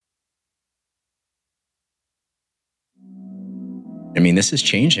I mean, this is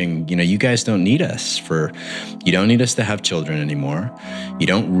changing. You guys don't need us you don't need us to have children anymore. You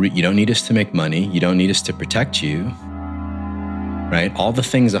don't need us to make money. You don't need us to protect you, right? All the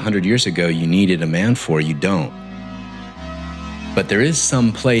things 100 years ago you needed a man for, you don't. But there is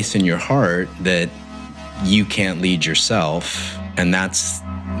some place in your heart that you can't lead yourself, and that's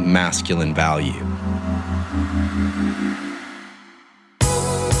masculine value.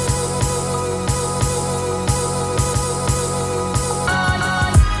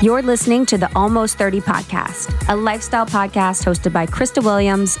 You're listening to the Almost 30 Podcast, a lifestyle podcast hosted by Krista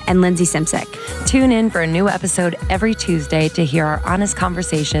Williams and Lindsay Simcik. Tune in for a new episode every Tuesday to hear our honest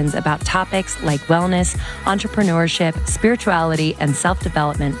conversations about topics like wellness, entrepreneurship, spirituality, and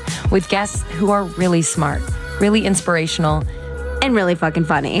self-development with guests who are really smart, really inspirational, and really fucking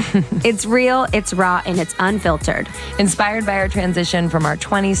funny. It's real, it's raw, and it's unfiltered. Inspired by our transition from our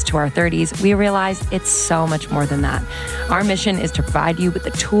 20s to our 30s, we realized it's so much more than that. Our mission is to provide you with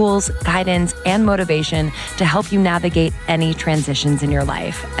the tools, guidance, and motivation to help you navigate any transitions in your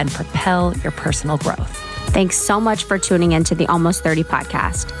life and propel your personal growth. Thanks so much for tuning into the Almost 30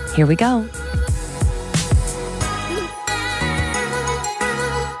 Podcast. Here we go.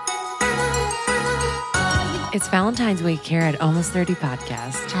 It's Valentine's Week here at Almost 30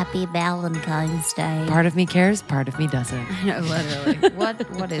 Podcast. Happy Valentine's Day. Part of me cares, part of me doesn't. I know, literally.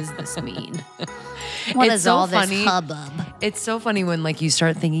 What does this mean? What It's is so all funny. this hubbub? It's so funny when you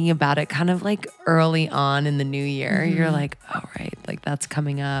start thinking about it kind of early on in the new year. Mm-hmm. You're like, oh, right, that's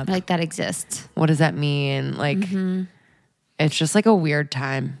coming up. Like that exists. What does that mean? It's just a weird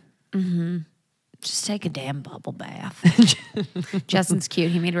time. Mm-hmm. Just take a damn bubble bath. Justin's cute.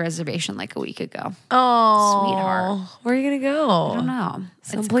 He made a reservation a week ago. Oh, sweetheart. Where are you going to go? I don't know.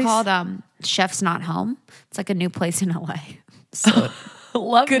 Someplace? It's called Chef's Not Home. It's a new place in LA. So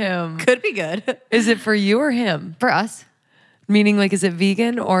love him. Could be good. Is it for you or him? For us. Meaning is it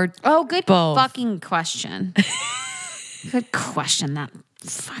vegan or good both? Fucking question. Good question. That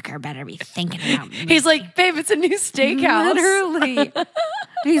fucker better be thinking about me. He's like, babe, it's a new steakhouse. Literally.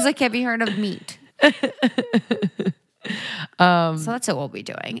 He's like, have you heard of meat? So that's what we'll be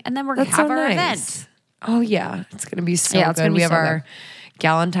doing. And then we're going to have our event. Oh, yeah. It's going to be so it's good. gonna be We have so our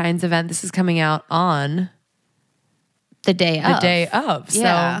Galentine's event. This is coming out on the day of.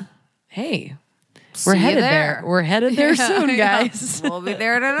 Yeah. So, hey, See we're you headed there. there. We're headed there soon, guys. We'll be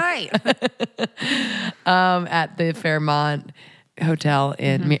there tonight. At the Fairmont Hotel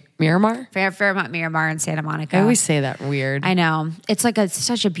in Miramar. Fairmont Miramar in Santa Monica. I always say that weird. I know. It's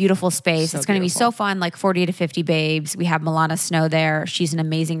such a beautiful space. So it's going to be so beautiful. fun, 40 to 50 babes. We have Milana Snow there. She's an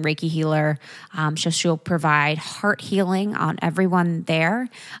amazing Reiki healer. She'll provide heart healing on everyone there.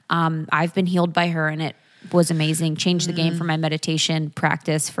 I've been healed by her, and it was amazing. Changed the game for my meditation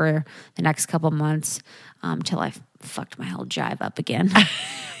practice for the next couple months till I fucked my whole jive up again.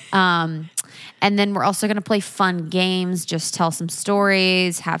 And then we're also going to play fun games, just tell some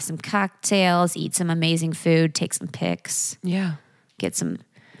stories, have some cocktails, eat some amazing food, take some pics, Yeah. get some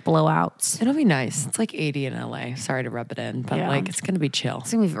blowouts. It'll be nice. It's 80 in LA. Sorry to rub it in, but Yeah. it's going to be chill.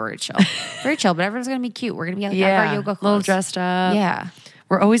 It's going to be very chill. Very chill, but everyone's going to be cute. We're going to be out of our yoga clothes. A little dressed up. Yeah.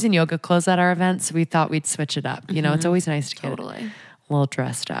 We're always in yoga clothes at our events, so we thought we'd switch it up. It's always nice to get a little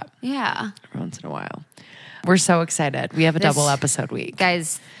dressed up Yeah. every once in a while. We're so excited. We have a double episode week.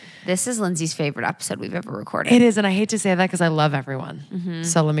 Guys, this is Lindsay's favorite episode we've ever recorded. It is, and I hate to say that because I love everyone.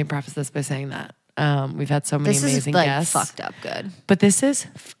 So let me preface this by saying that. We've had so many amazing guests. Fucked up good. But this is,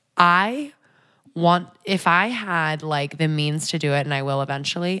 if I had the means to do it, and I will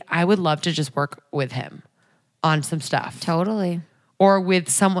eventually, I would love to just work with him on some stuff. Totally. Or with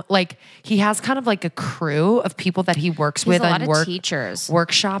someone, he has kind of a crew of people that he works with a lot and of teachers.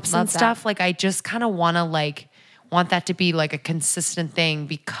 workshops Love and stuff. I just kind of want to want that to be a consistent thing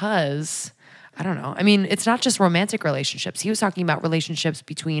because I don't know. I mean, it's not just romantic relationships. He was talking about relationships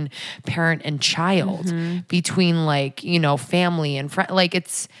between parent and child, between family and friend.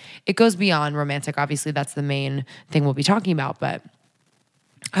 It goes beyond romantic. Obviously, that's the main thing we'll be talking about. But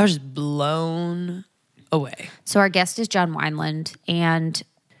I was just blown away. So our guest is John Wineland, and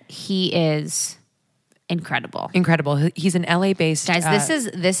he is incredible. Incredible. He's an LA-based Guys, this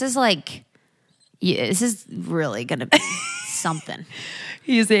is really going to be something.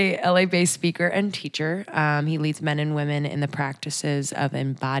 He's a LA-based speaker and teacher. He leads men and women in the practices of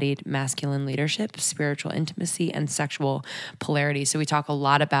embodied masculine leadership, spiritual intimacy, and sexual polarity. So we talk a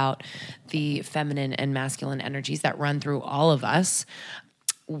lot about the feminine and masculine energies that run through all of us.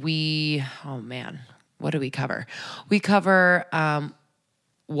 What do we cover? We cover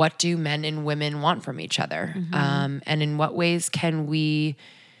what do men and women want from each other? And in what ways can we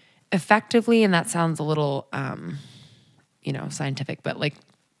effectively, and that sounds a little scientific, but like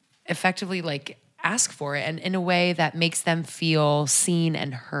effectively like ask for it and in a way that makes them feel seen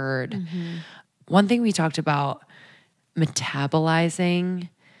and heard. One thing we talked about, metabolizing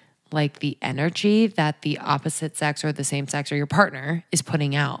like the energy that the opposite sex or the same sex or your partner is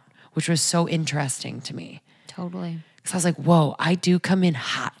putting out, which was so interesting to me. Totally. Because I was like, whoa, I do come in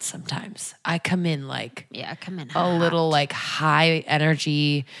hot sometimes. I come in like a little like high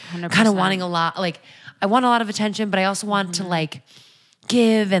energy, 100%. kind of wanting a lot. Like I want a lot of attention, but I also want to like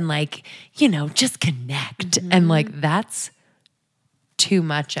give and like, just connect. And like that's too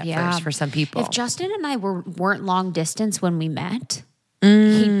much at first for some people. If Justin and I weren't long distance when we met,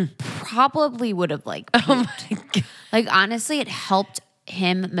 he probably would have like puked. Oh my God. Like honestly, it helped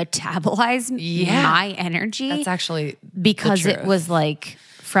him metabolize my energy. That's actually because the it truth. was like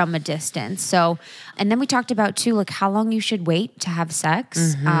from a distance. So, and then we talked about too, like how long you should wait to have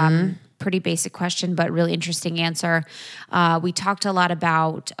sex. Pretty basic question, but really interesting answer. We talked a lot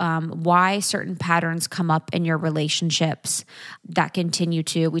about why certain patterns come up in your relationships that continue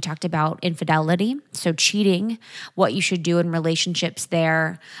to. We talked about infidelity, so cheating, what you should do in relationships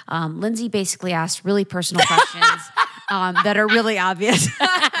there. Lindsay basically asked really personal questions that are really obvious.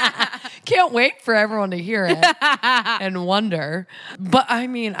 Can't wait for everyone to hear it and wonder. But I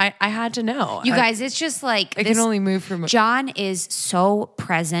mean, I had to know. You guys, it's just like I can only move from John is so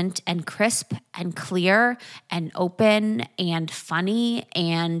present and crisp and clear and open and funny,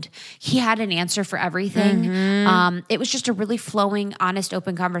 and he had an answer for everything. It was just a really flowing, honest,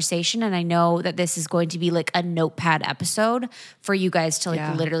 open conversation, and I know that this is going to be like a notepad episode for you guys to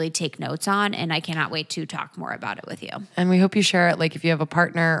like literally take notes on, and I cannot wait to talk more about it with you. And we hope you share it, like if you have a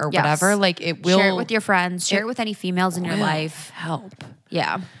partner or whatever, like it will share it with your friends, share it with any females in your life. Help.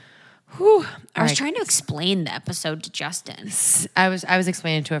 Yeah. Whew. I was trying to explain the episode to Justin. I was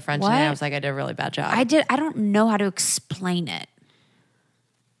explaining to a friend today. I was like, I did a really bad job. I don't know how to explain it.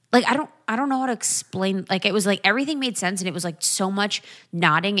 Like I don't know how to explain. Like it was like everything made sense and it was like so much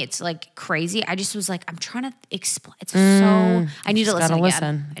nodding. It's like crazy. I just was like, I'm trying to explain. It's so I need to listen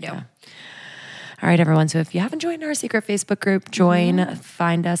again. I do. Yeah. All right, everyone. So if you haven't joined our secret Facebook group, join.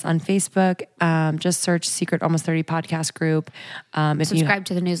 Find us on Facebook. Just search Secret Almost 30 Podcast Group. Subscribe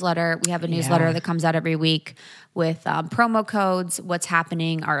to the newsletter. We have a newsletter that comes out every week with promo codes, what's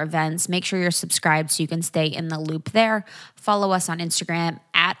happening, our events. Make sure you're subscribed so you can stay in the loop there. Follow us on Instagram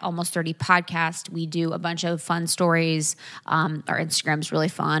at Almost 30 Podcast. We do a bunch of fun stories. Our Instagram's really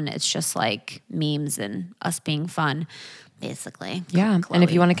fun. It's just like memes and us being fun. Basically. Yeah. Chloe. And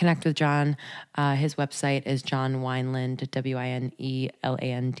if you want to connect with John, his website is John Wineland,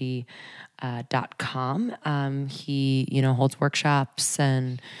 WINELAND.com. He, holds workshops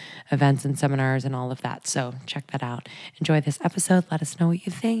and events and seminars and all of that. So check that out. Enjoy this episode. Let us know what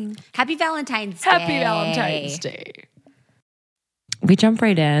you think. Happy Valentine's Day. Happy Valentine's Day. We jump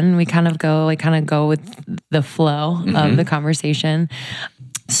right in. We kind of go with the flow of the conversation.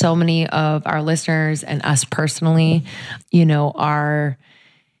 So many of our listeners and us personally, are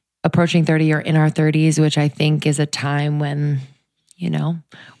approaching 30 or in our 30s, which I think is a time when,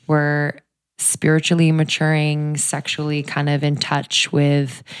 we're spiritually maturing, sexually kind of in touch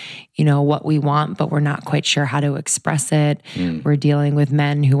with, what we want, but we're not quite sure how to express it. We're dealing with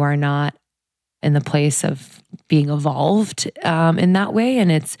men who are not in the place of being evolved in that way.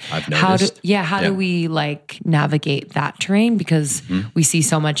 And it's how do we like navigate that terrain? Because we see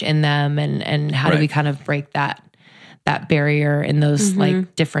so much in them and how do we kind of break that barrier in those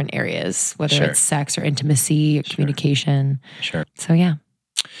like different areas, whether it's sex or intimacy or communication. Sure. So yeah,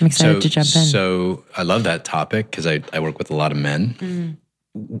 I'm excited to jump in. So I love that topic because I work with a lot of men.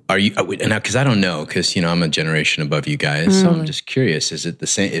 Are you, because I don't know, because, I'm a generation above you guys. So I'm just curious, is it the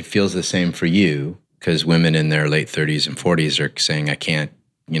same? It feels the same for you because women in their late 30s and 40s are saying, I can't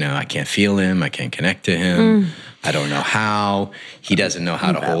feel him. I can't connect to him. I don't know how. He doesn't know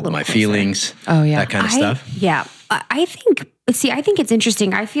how to hold my feelings. Oh, yeah. That kind of stuff. Yeah. I think it's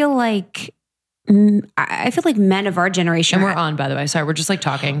interesting. I feel like men of our generation. And we're on, by the way. Sorry, we're just like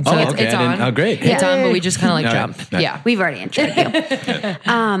talking. So okay. it's on. Oh, great. It's on, but we just kind of like jump. Yeah, we've already introed you.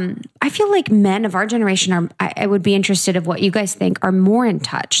 I feel like men of our generation I would be interested of what you guys think are more in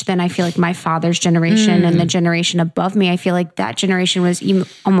touch than I feel like my father's generation and the generation above me. I feel like that generation was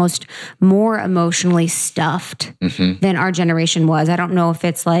almost more emotionally stuffed than our generation was. I don't know if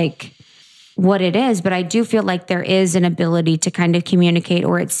it's like what it is, but I do feel like there is an ability to kind of communicate,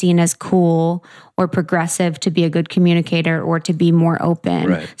 or it's seen as cool or progressive to be a good communicator or to be more open.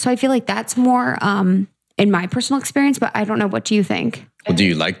 Right. So I feel like that's more in my personal experience, but I don't know. What do you think? Well, do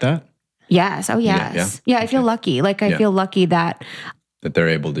you like that? Yes. Oh, yes. Yeah, I feel lucky. Like I feel lucky that that they're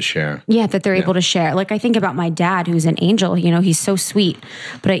able to share. Yeah, that they're able to share. Like I think about my dad, who's an angel. He's so sweet,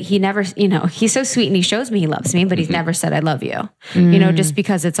 but he never, he's so sweet and he shows me he loves me, but he's never said I love you. Just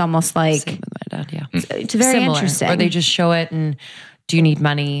because it's almost like Same with my dad. Yeah, it's very Similar. interesting. Or they just show it, and do you need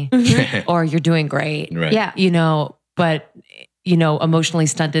money, or you're doing great? Right. Yeah, but emotionally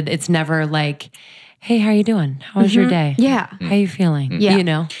stunted. It's never like, hey, how you doing? How was your day? Yeah. How you feeling?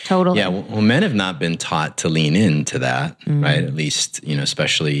 Yeah. Totally. Yeah, well, men have not been taught to lean into that, right? At least,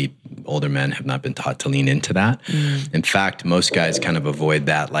 especially older men have not been taught to lean into that. In fact, most guys kind of avoid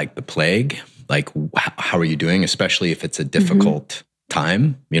that like the plague. Like, how are you doing? Especially if it's a difficult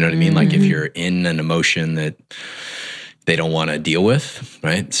time. You know what I mean? Like if you're in an emotion that they don't want to deal with,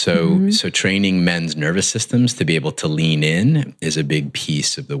 right? So training men's nervous systems to be able to lean in is a big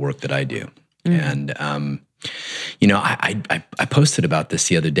piece of the work that I do. And, I posted about this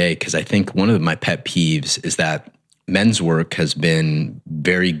the other day because I think one of my pet peeves is that men's work has been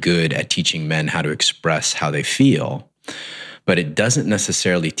very good at teaching men how to express how they feel, but it doesn't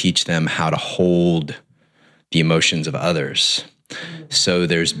necessarily teach them how to hold the emotions of others. So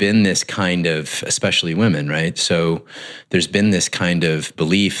there's been this kind of, especially women, right? So there's been this kind of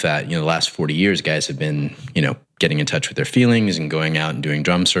belief that, the last 40 years, guys have been, getting in touch with their feelings and going out and doing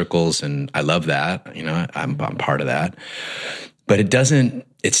drum circles. And I love that. I'm part of that. But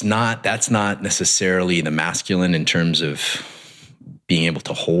that's not necessarily the masculine in terms of being able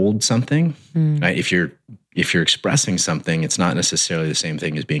to hold something, right? If you're expressing something, it's not necessarily the same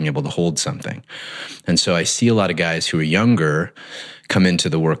thing as being able to hold something. And so I see a lot of guys who are younger come into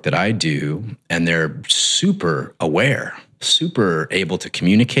the work that I do, and they're super aware, super able to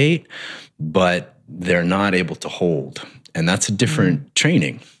communicate, but they're not able to hold. And that's a different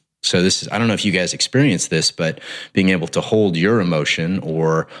training. So I don't know if you guys experience this, but being able to hold your emotion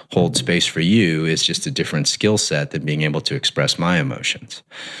or hold space for you is just a different skill set than being able to express my emotions.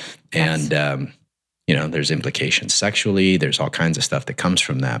 And, there's implications sexually, there's all kinds of stuff that comes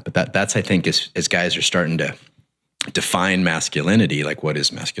from that. But that's I think, as guys are starting to define masculinity, like what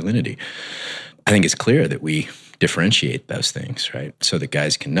is masculinity, I think it's clear that we differentiate those things, right? So that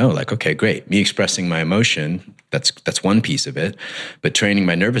guys can know, like, okay, great, me expressing my emotion, that's one piece of it, but training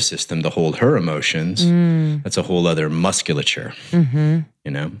my nervous system to hold her emotions, that's a whole other musculature,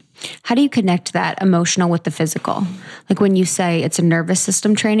 How do you connect that emotional with the physical? Like when you say it's a nervous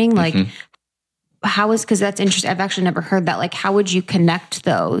system training, like because that's interesting. I've actually never heard that. Like, how would you connect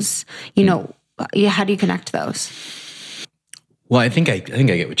those? How do you connect those? Well, I think I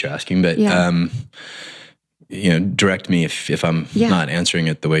get what you're asking, but direct me if I'm not answering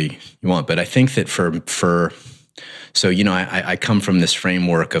it the way you want. But I think that I come from this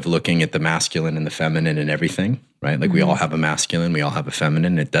framework of looking at the masculine and the feminine and everything, right? Like we all have a masculine, we all have a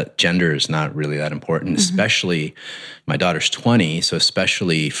feminine. That gender is not really that important, especially my daughter's 20. So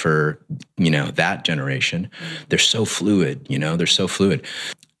especially for, that generation, they're so fluid, they're so fluid.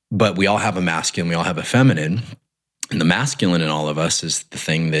 But we all have a masculine, we all have a feminine. And the masculine in all of us is the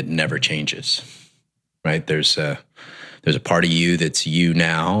thing that never changes, right? There's a part of you that's you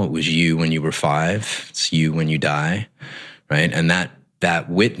now. It was you when you were 5. It's you when you die, right? And that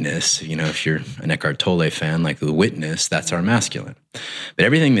witness, if you're an Eckhart Tolle fan, like the witness, that's our masculine. But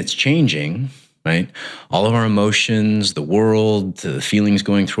everything that's changing, right? All of our emotions, the world, the feelings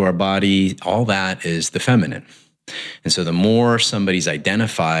going through our body, all that is the feminine. And so the more somebody's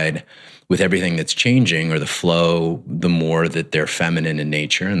identified with everything that's changing or the flow, the more that they're feminine in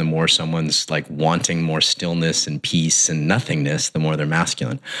nature, and the more someone's like wanting more stillness and peace and nothingness, the more they're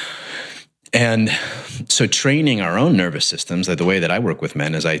masculine. And so training our own nervous systems, like the way that I work with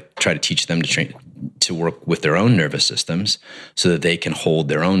men is I try to teach them to work with their own nervous systems so that they can hold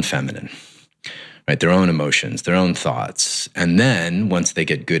their own feminine, right? Their own emotions, their own thoughts. And then once they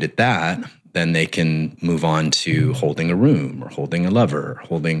get good at that, then they can move on to holding a room or holding a lover,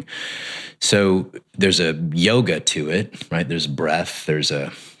 So there's a yoga to it, right? There's breath, there's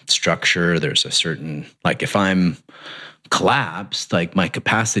a structure, there's a certain, like if I'm collapsed, like my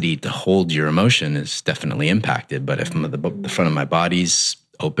capacity to hold your emotion is definitely impacted. But if the front of my body's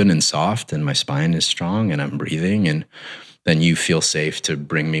open and soft and my spine is strong and I'm breathing, and then you feel safe to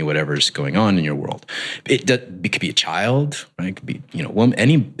bring me whatever's going on in your world. It could be a child, right? It could be,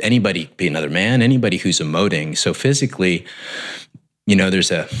 anybody, be another man, anybody who's emoting. So physically, there's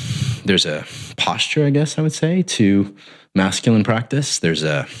a posture, I guess I would say, to masculine practice. There's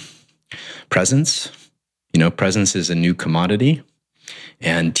a presence. Presence is a new commodity.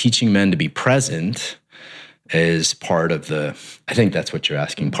 And teaching men to be present is part of I think that's what you're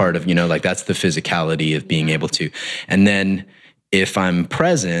asking, part of, that's the physicality of being able to. And then if I'm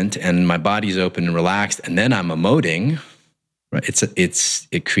present and my body's open and relaxed and then I'm emoting, right?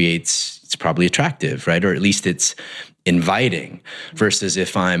 It's probably attractive, right? Or at least it's inviting. Versus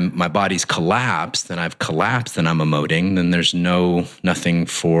if my body's collapsed, then I've collapsed and I'm emoting, then there's nothing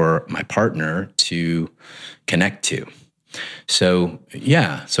for my partner to connect to. So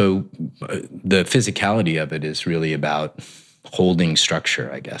the physicality of it is really about holding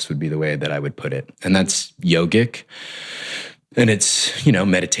structure, I guess would be the way that I would put it. And that's yogic. And it's,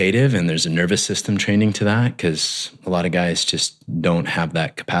 meditative, and there's a nervous system training to that, because a lot of guys just don't have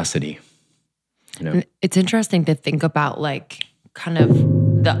that capacity. It's interesting to think about like kind of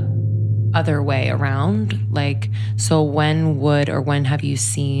the other way around. Like, so when have you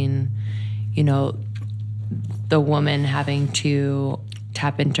seen, the woman having to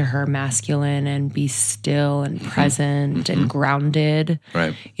tap into her masculine and be still and present and grounded?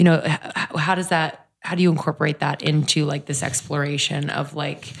 Right. How do you incorporate that into like this exploration of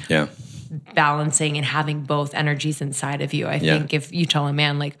like balancing and having both energies inside of you? I think if you tell a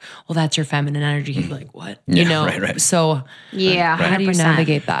man like, well, that's your feminine energy, he'd be like, what? Right. So how do you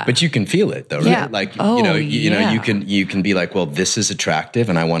navigate that? But you can feel it though, right? Yeah. Like, you can be like, well, this is attractive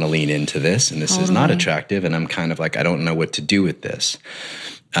and I want to lean into this, and this is not attractive and I'm kind of like, I don't know what to do with this.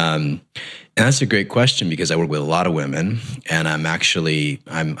 And that's a great question, because I work with a lot of women, and I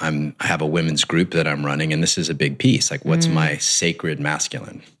have a women's group that I'm running, and this is a big piece. Like, what's my sacred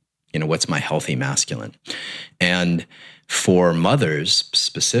masculine? What's my healthy masculine? And for mothers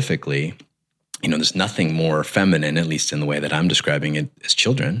specifically, there's nothing more feminine, at least in the way that I'm describing it, as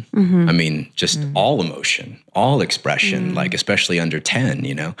children. I mean, just all emotion, all expression, like especially under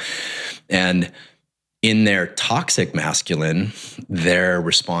 10, and in their toxic masculine, their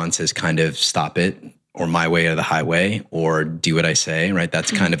response is kind of stop it, or my way or the highway, or do what I say, right?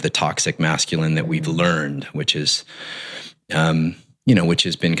 That's kind of the toxic masculine that we've learned, which is, which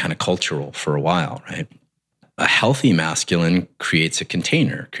has been kind of cultural for a while, right? A healthy masculine creates a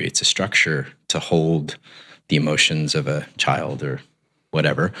container, creates a structure to hold the emotions of a child or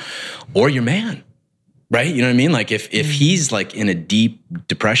whatever, or your man. Right? You know what I mean? Like if he's like in a deep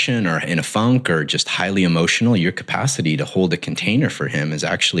depression or in a funk or just highly emotional, your capacity to hold a container for him is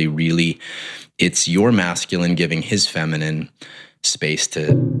actually really, it's your masculine giving his feminine space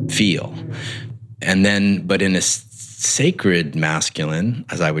to feel. And then, but in a sacred masculine,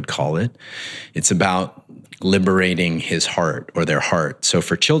 as I would call it, it's about liberating his heart or their heart. So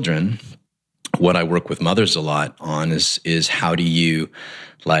for children, what I work with mothers a lot on is how would you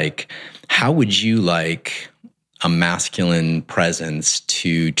like a masculine presence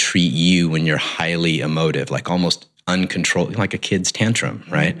to treat you when you're highly emotive, like almost uncontrolled, like a kid's tantrum,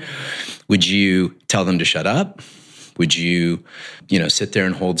 right? Would you tell them to shut up? Would you, sit there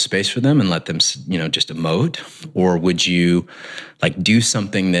and hold space for them and let them, just emote? Or would you like do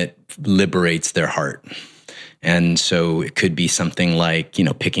something that liberates their heart? And so it could be something like,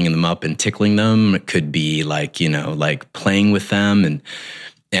 picking them up and tickling them. It could be like, like playing with them.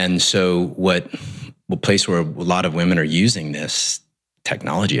 And so what place where a lot of women are using this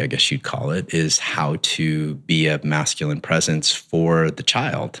technology, I guess you'd call it, is how to be a masculine presence for the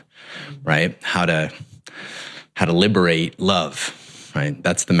child, right? How to liberate love, right?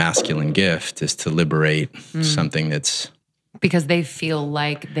 That's the masculine gift, is to liberate something that's... Because they feel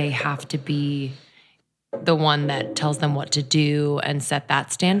like they have to be the one that tells them what to do and set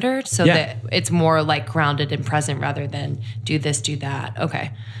that standard, so that it's more like grounded and present rather than do this, do that.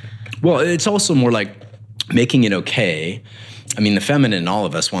 Okay. Well, it's also more like making it okay. I mean, the feminine in all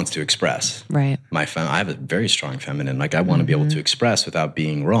of us wants to express. Right. I have a very strong feminine. Like, I want to be able to express without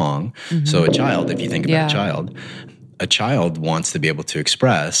being wrong. So a child, if you think about a child wants to be able to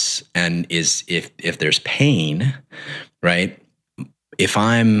express, and if there's pain, right? If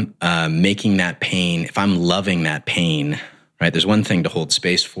I'm making that pain, if I'm loving that pain, right? There's one thing to hold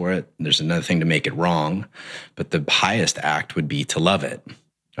space for it. There's another thing to make it wrong. But the highest act would be to love it,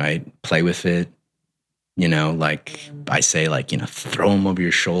 right? Play with it. Like I say, like, throw them over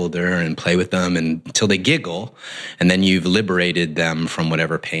your shoulder and play with them until they giggle. And then you've liberated them from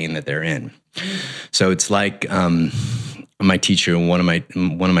whatever pain that they're in. So it's like my teacher, one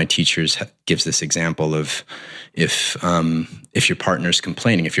of my teachers gives this example of if your partner's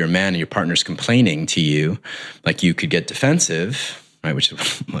complaining, if you're a man and your partner's complaining to you, like, you could get defensive, right, which is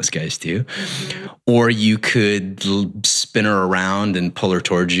what most guys do, or you could spin her around and pull her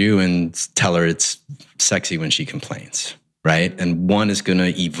towards you and tell her it's sexy when she complains, right? And one is going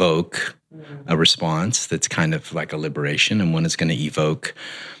to evoke a response that's kind of like a liberation, and one is going to evoke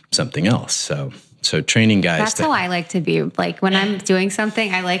something else. So So training guys. That's how I like to be. Like when I'm doing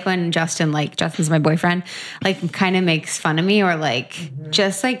something, I like when Justin's my boyfriend, like kind of makes fun of me or like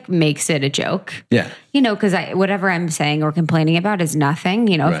just like makes it a joke. Yeah. You know, because whatever I'm saying or complaining about is nothing.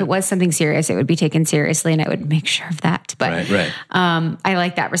 You know, if it was something serious, it would be taken seriously and I would make sure of that. But I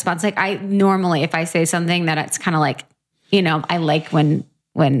like that response. Like I normally, if I say something that it's kind of like, you know, I like when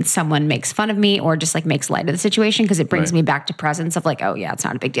someone makes fun of me or just like makes light of the situation because it brings me back to presence of like, oh yeah, it's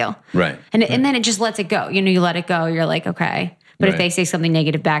not a big deal. Right. And then it just lets it go. You know, you let it go. You're like, okay. But if they say something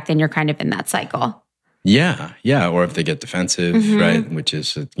negative back, then you're kind of in that cycle. Yeah. Yeah. Or if they get defensive, right. Which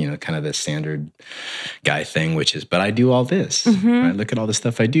is, you know, kind of the standard guy thing, which is, but I do all this, right? Look at all the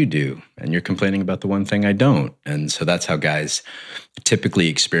stuff I do. And you're complaining about the one thing I don't. And so that's how guys typically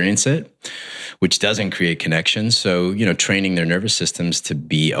experience it, which doesn't create connections. So, you know, training their nervous systems to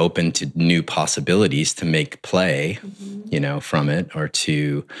be open to new possibilities to make play, you know, from it or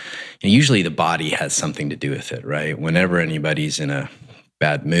to, and usually the body has something to do with it, right? Whenever anybody's in a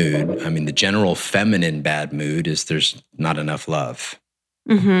bad mood, I mean, the general feminine bad mood is there's not enough love.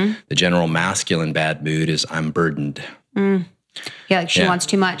 The general masculine bad mood is I'm burdened. Yeah, like she wants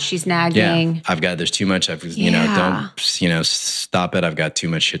too much. She's nagging. Yeah, there's too much. You know, don't, you know, stop it. I've got too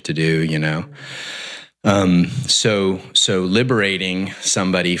much shit to do, you know. So liberating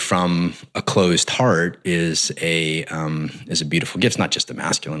somebody from a closed heart is a beautiful gift. It's not just a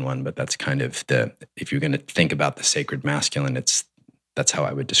masculine one, but that's kind of if you're going to think about the sacred masculine, that's how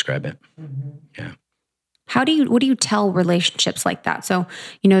I would describe it. Yeah. What do you tell relationships like that? So,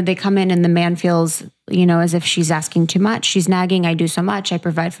 you know, they come in and the man feels, you know, as if she's asking too much. She's nagging. I do so much. I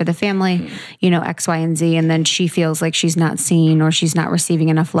provide for the family, you know, X, Y, and Z. And then she feels like she's not seen or she's not receiving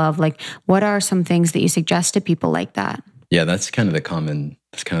enough love. Like, what are some things that you suggest to people like that? Yeah, that's kind of the common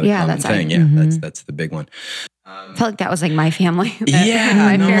thing. Yeah, that's the big one. I felt like that was like my family. Look,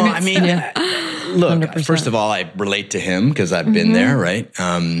 100%. First of all, I relate to him because I've been there, right?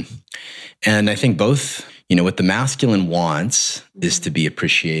 And I think both, you know, what the masculine wants is to be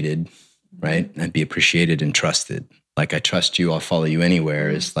appreciated, right? And be appreciated and trusted. Like, I trust you, I'll follow you anywhere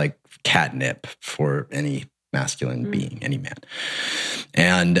is like catnip for any masculine being, any man.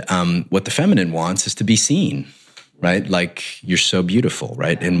 And what the feminine wants is to be seen, right? Like, you're so beautiful,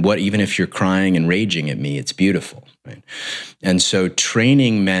 right? And even if you're crying and raging at me, it's beautiful, right? And so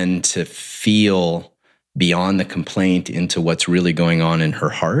training men to feel beyond the complaint into what's really going on in her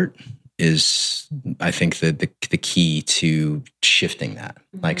heart is, I think, the key to shifting that.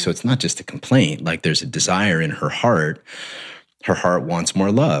 Like, so it's not just a complaint, like there's a desire in her heart. Her heart wants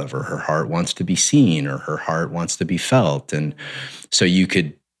more love, or her heart wants to be seen, or her heart wants to be felt. And so you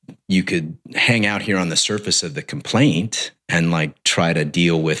could hang out here on the surface of the complaint and like try to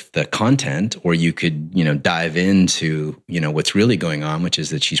deal with the content, or you could, you know, dive into, you know, what's really going on, which is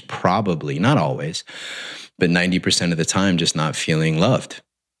that she's probably, not always, but 90% of the time just not feeling loved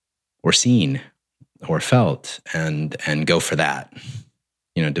or seen or felt, and go for that.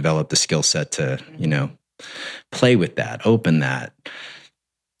 You know, develop the skill set to, you know, play with that, open that.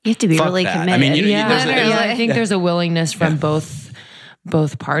 You have to be really committed. I mean, I think there's a willingness from both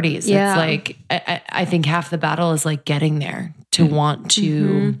parties. Yeah. It's like, I think half the battle is like getting there to want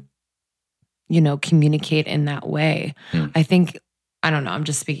to, you know, communicate in that way. I think, I don't know, I'm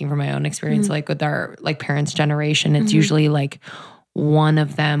just speaking from my own experience, like with our like parents' generation, it's usually like one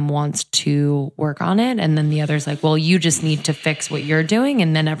of them wants to work on it, and then the other's like, well, you just need to fix what you're doing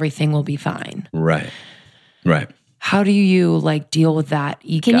and then everything will be fine. Right. How do you like deal with that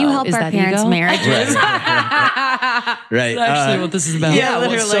ego? Can you help our parents' marriages? Right. That's actually what this is about. Yeah.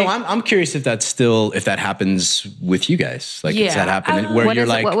 Well, so I'm curious if that happens with you guys. Like, does that happen where you're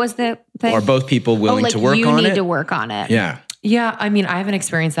like, what was the thing? are both people willing to work on it? You need to work on it. Yeah. Yeah. I mean, I haven't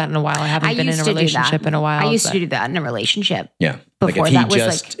experienced that in a while. I haven't been in a relationship in a while. I used to do that in a relationship. Yeah. Before like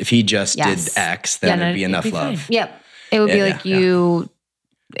that if he just did X, then it'd be enough love. Yep. It would be like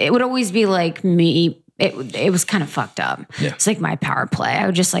it would always be like me. It was kind of fucked up. Yeah. It's like my power play. I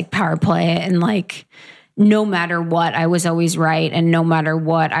would just like power play it, and like no matter what, I was always right. And no matter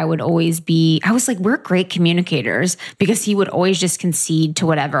what, I would always be, I was like, we're great communicators, because he would always just concede to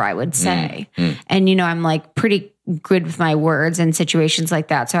whatever I would say. And, you know, I'm like pretty good with my words in situations like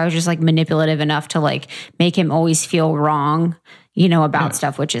that. So I was just like manipulative enough to like make him always feel wrong, you know, about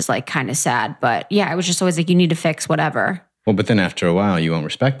stuff, which is like kind of sad. But yeah, I was just always like, you need to fix whatever. Well, but then after a while, you won't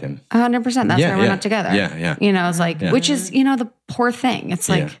respect him. 100%. That's why we're not together. Yeah. You know, it's like, which is, you know, the poor thing. It's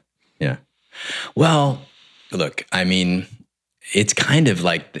like, yeah. Well, look, I mean, it's kind of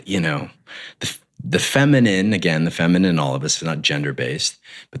like, you know, the feminine, again, the feminine in all of us is not gender-based,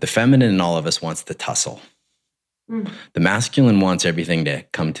 but the feminine in all of us wants to tussle, The masculine wants everything to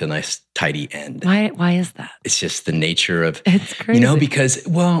come to a nice, tidy end. Why is that? It's just the nature of, It's crazy. because,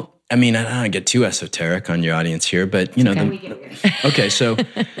 well, I mean, I don't want to get too esoteric on your audience here, but, okay, so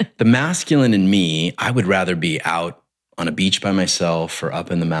the masculine in me, I would rather be out on a beach by myself or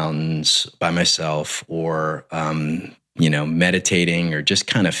up in the mountains by myself or, meditating or just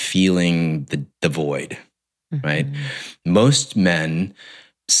kind of feeling the void, right? Most men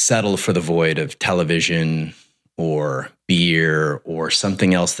settle for the void of television or beer or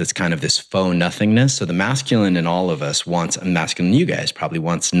something else that's kind of this faux nothingness. So the masculine in all of us wants, and masculine in you guys probably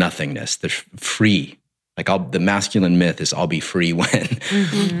wants nothingness. They're free. Like the masculine myth is I'll be free when,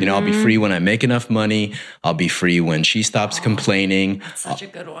 I'll be free when I make enough money. I'll be free when she stops complaining. That's such a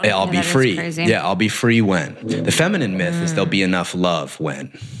good one. I'll be that is free. crazy. Yeah, I'll be free when. The feminine myth is there'll be enough love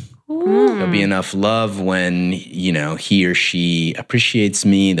when. There'll be enough love when, he or she appreciates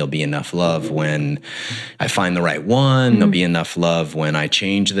me. There'll be enough love when I find the right one. There'll be enough love when I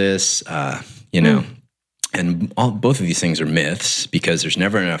change this, And both of these things are myths because there's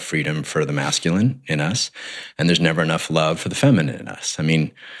never enough freedom for the masculine in us, and there's never enough love for the feminine in us. I mean,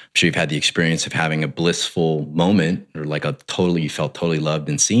 I'm sure you've had the experience of having a blissful moment or like you felt totally loved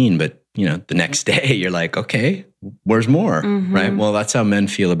and seen, but the next day you're like, okay, where's more, right? Well, that's how men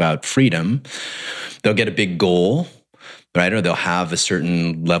feel about freedom. They'll get a big goal, right? Or they'll have a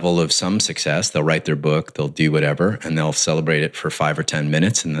certain level of some success. They'll write their book, they'll do whatever, and they'll celebrate it for 5 or 10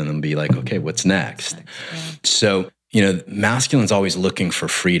 minutes, and then they'll be like, okay, what's next? So, masculine's always looking for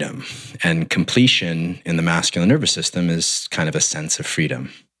freedom, and completion in the masculine nervous system is kind of a sense of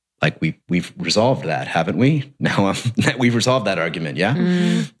freedom. Like we've resolved that, haven't we? Now we've resolved that argument, yeah.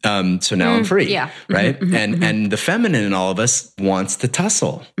 So now I'm free, yeah. right? And the feminine in all of us wants to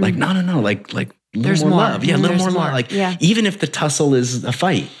tussle. Like no, like a little more love, yeah, a little more love. Like even if the tussle is a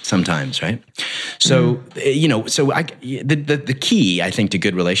fight, sometimes, right? So the key I think to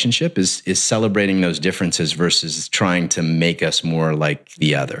good relationship is celebrating those differences versus trying to make us more like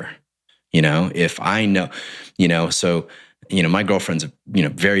the other. If I know, so. My girlfriend's a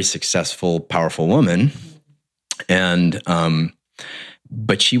very successful, powerful woman, and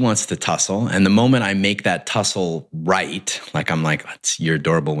but she wants to tussle. And the moment I make that tussle right, like I'm like, you're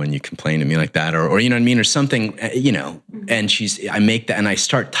adorable when you complain to me like that, or you know what I mean, or something, And I make that, and I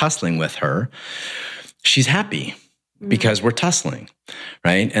start tussling with her. She's happy because we're tussling,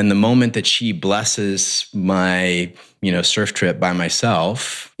 right? And the moment that she blesses my surf trip by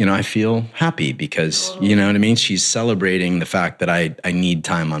myself, I feel happy because, you know what I mean? She's celebrating the fact that I need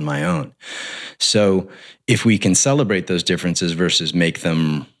time on my own. So if we can celebrate those differences versus make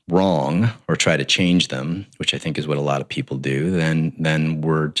them wrong or try to change them, which I think is what a lot of people do, then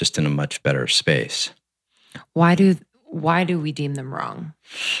we're just in a much better space. Why do we deem them wrong?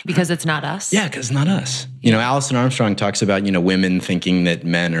 Because it's not us? Yeah, because it's not us. Alison Armstrong talks about, women thinking that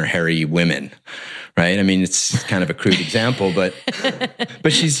men are hairy women, right? I mean, it's kind of a crude example, but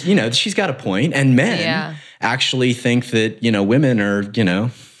she's got a point. And men actually think that, women are,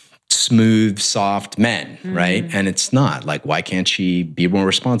 smooth, soft men, right? And it's not. Like, why can't she be more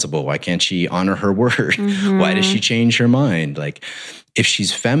responsible? Why can't she honor her word? Why does she change her mind? Like, if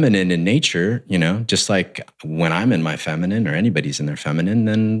she's feminine in nature, just like when I'm in my feminine or anybody's in their feminine,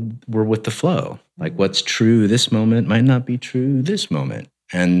 then we're with the flow. Like what's true this moment might not be true this moment.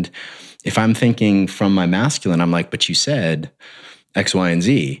 And if I'm thinking from my masculine, I'm like, but you said X, Y, and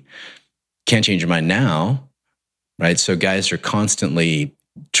Z. Can't change your mind now, right? So guys are constantly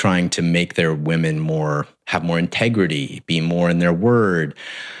trying to make their women have more integrity, be more in their word,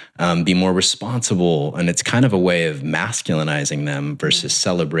 be more responsible. And it's kind of a way of masculinizing them versus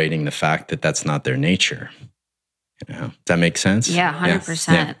celebrating the fact that that's not their nature. Does that make sense? Yeah,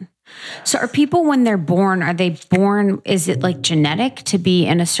 100%. Yeah. So are people, when they're born, is it like genetic to be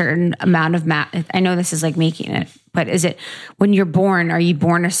in a certain amount of I know this is like making it, but is it when you're born, are you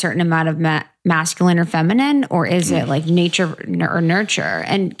born a certain amount of masculine or feminine, or is it like nature or nurture?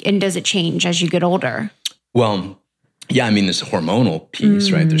 And does it change as you get older? Well, yeah, I mean, there's a hormonal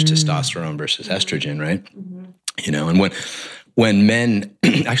piece, right? There's testosterone versus estrogen, right? And when men,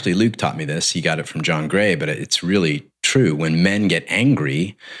 actually Luke taught me this, he got it from John Gray, but it's really true. When men get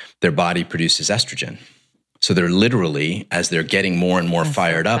angry, their body produces estrogen. So they're literally, as they're getting more and more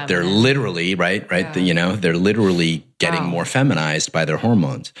fired up, they're literally, right? Yeah. They're literally getting more feminized by their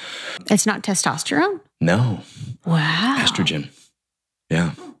hormones. It's not testosterone? No. Wow. Estrogen.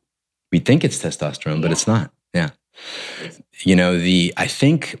 Yeah. We think it's testosterone, but it's not. Yeah.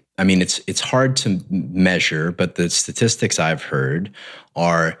 It's hard to measure, but the statistics I've heard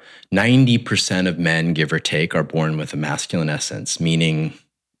are 90% of men, give or take, are born with a masculine essence, meaning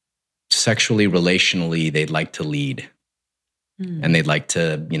sexually, relationally, they'd like to lead. And they'd like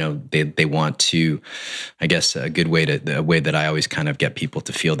to, they want to, I guess the way that I always kind of get people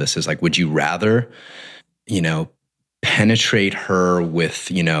to feel this is like, would you rather, penetrate her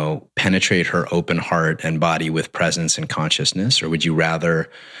open heart and body with presence and consciousness? Or would you rather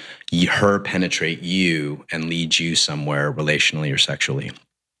her penetrate you and lead you somewhere relationally or sexually?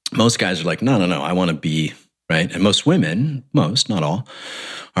 Most guys are like, no, I want to be, right? And most women, not all,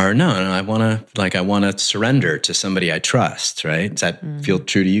 are no, I want to surrender to somebody I trust, right? Does that feel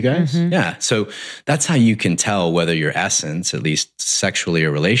true to you guys? Yeah. So that's how you can tell whether your essence, at least sexually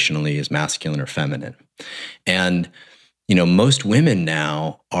or relationally, is masculine or feminine. And, most women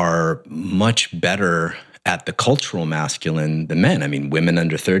now are much better at the cultural masculine than men. I mean, women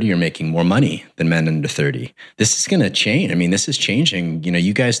under 30 are making more money than men under 30. This is going to change. I mean, this is changing.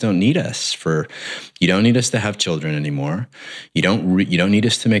 You guys don't need us you don't need us to have children anymore. You don't need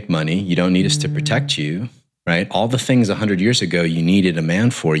us to make money. You don't need us to protect you, right? All the things 100 years ago you needed a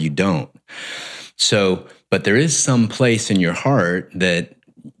man for, you don't. So, but there is some place in your heart that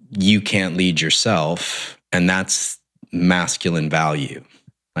you can't lead yourself, and that's masculine value.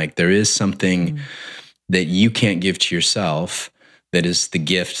 Like there is something that you can't give to yourself that is the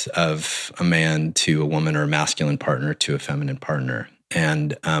gift of a man to a woman, or a masculine partner to a feminine partner.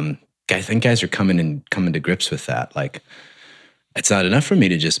 And I think guys are coming to grips with that. Like, it's not enough for me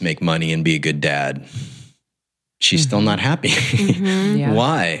to just make money and be a good dad. She's still not happy. Yeah.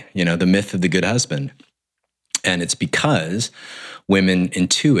 Why? The myth of the good husband. And it's because women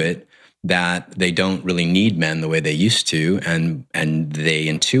intuit that they don't really need men the way they used to, and they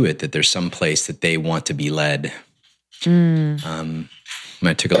intuit that there's some place that they want to be led.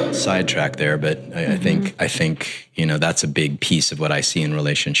 I took a little sidetrack there, but I think that's a big piece of what I see in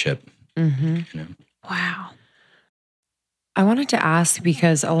relationship. Wow. I wanted to ask,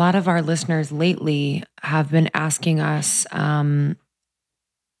 because a lot of our listeners lately have been asking us, a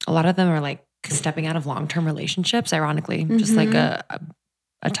lot of them are like stepping out of long-term relationships, ironically, just like a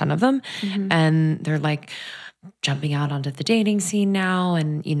ton of them. And they're like jumping out onto the dating scene now.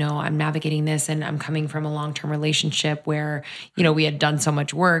 And, I'm navigating this, and I'm coming from a long-term relationship where, we had done so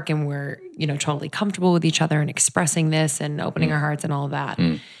much work, and we're, totally comfortable with each other and expressing this and opening our hearts and all of that.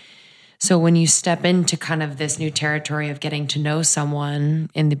 So when you step into kind of this new territory of getting to know someone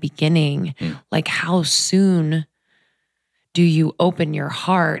in the beginning, like how soon do you open your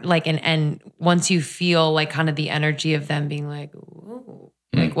heart? Like, and once you feel like kind of the energy of them being like, ooh,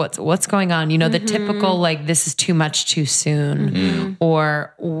 like what's going on? The typical, like, this is too much too soon,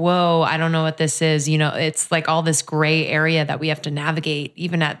 or, whoa, I don't know what this is. It's like all this gray area that we have to navigate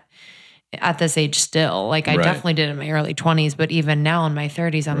even at this age still. Like, I definitely did in my early 20s, but even now in my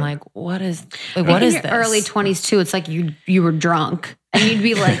 30s, I'm like, what is this? Early 20s too. It's like you were drunk. And you'd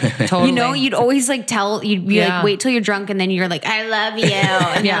be like, totally. You'd always like you'd be like, wait till you're drunk. And then you're like, I love you.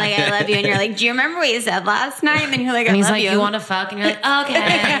 And you're like, I love you. And you're like, do you remember what you said last night? And then you're like, I love you. You want to fuck? And you're like,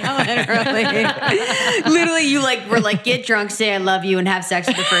 okay. Literally, you were like, get drunk, say I love you, and have sex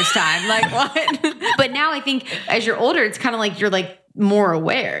for the first time. Like, what? But now I think as you're older, it's kind of like, you're like more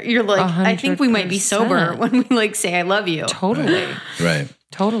aware. You're like, 100%. I think we might be sober when we like say I love you. Totally. Right.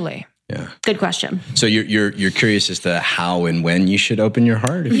 Totally. Yeah. Good question. So you're curious as to how and when you should open your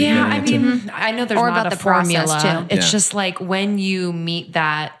heart? Yeah, I mean, I know there's or not about a the formula. Process too. It's just like when you meet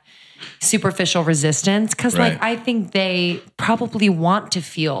that superficial resistance, because like I think they probably want to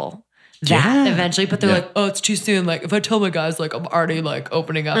feel that eventually, but they're like, oh, it's too soon. Like if I tell my guys, like I'm already like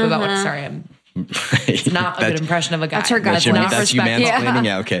opening up about what. Sorry, it's not a good impression of a guy. That's her guy's that's you mansplaining.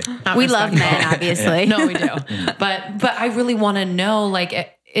 Yeah, okay. We love men, obviously. No, we do. But I really want to know,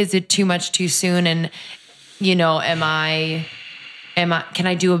 like, is it too much too soon? And can I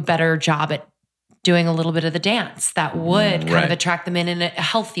do a better job at doing a little bit of the dance that would kind of attract them in a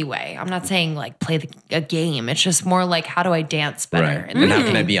healthy way? I'm not saying like play a game. It's just more like, how do I dance better? Right. And how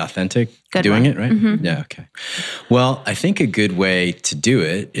can I be authentic doing it, right? Yeah, okay. Well, I think a good way to do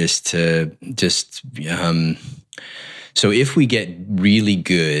it is to just, so if we get really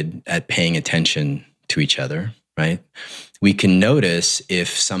good at paying attention to each other, right, we can notice if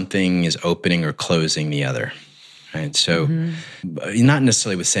something is opening or closing the other. Right. So not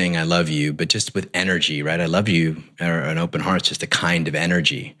necessarily with saying I love you, but just with energy, right? I love you, or an open heart's just a kind of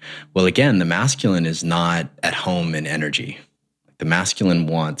energy. Well, again, the masculine is not at home in energy. The masculine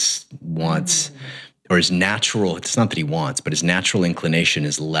wants, or his natural, it's not that he wants, but his natural inclination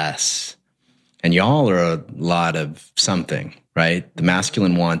is less. And y'all are a lot of something, right? The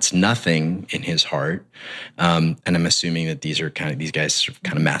masculine wants nothing in his heart. And I'm assuming that these guys are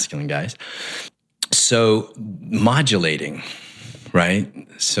kind of masculine guys. So modulating, right?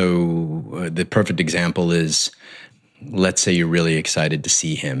 So the perfect example is, let's say you're really excited to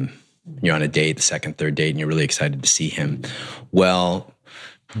see him. You're on a date, the second, third date, and you're really excited to see him. Well,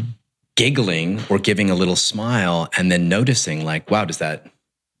 giggling or giving a little smile and then noticing like, wow,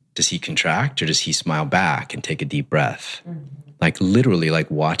 does he contract or does he smile back and take a deep breath? Like literally like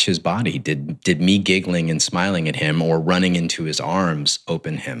watch his body. Did me giggling and smiling at him or running into his arms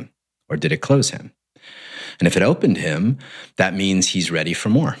open him, or did it close him? And if it opened him, that means he's ready for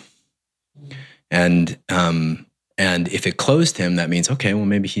more. And if it closed him, that means, okay, well,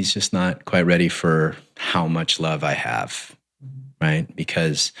 maybe he's just not quite ready for how much love I have, right?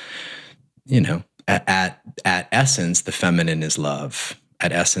 Because, at essence, the feminine is love.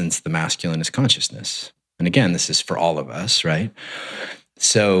 At essence, the masculine is consciousness. And again, this is for all of us, right?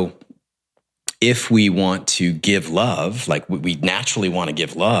 So if we want to give love, like we naturally want to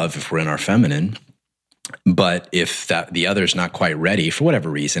give love if we're in our feminine, but if the other's not quite ready for whatever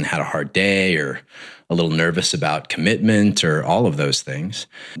reason, had a hard day or a little nervous about commitment or all of those things,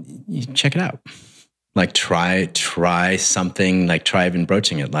 you check it out. Like try something, like try even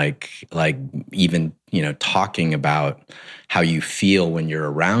broaching it, like even, talking about how you feel when you're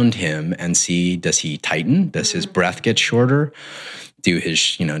around him and see, does he tighten? Does his breath get shorter? Do his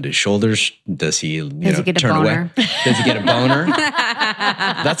shoulders, does he get turn a away? boner? Does he get a boner?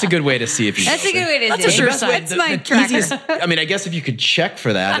 That's a good way to see if he's That's a good way to That's see. a sure sign. That's my tracker. I mean, I guess if you could check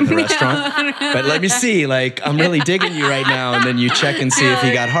for that at the restaurant, but let me see, like, I'm really digging you right now. And then you check and see if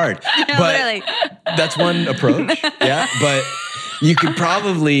he got hard. But literally. that's one approach. Yeah. But you could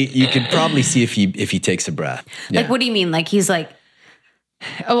probably see if he takes a breath. Yeah. Like, what do you mean? Like, he's like,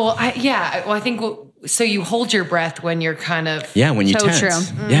 I think so. You hold your breath when you're kind of when you so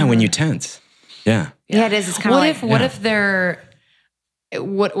tense. true. Yeah, when you tense. Yeah. yeah, it is. It's kind of like, what if they're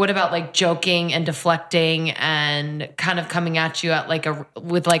what about like joking and deflecting and kind of coming at you at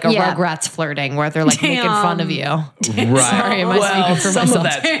with a Yeah. Rugrats flirting where they're like making fun of you? Right. Sorry, am I speaking for some myself?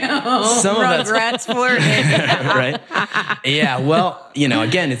 of that. Some of that's Rugrats flirting. right. Yeah. Well,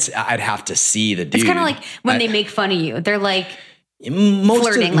 again, I'd have to see the dude. It's kind of like when they make fun of you. They're like,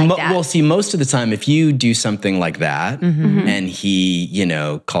 flirting like that. Well, see, most of the time, if you do something like that Mm-hmm. and he,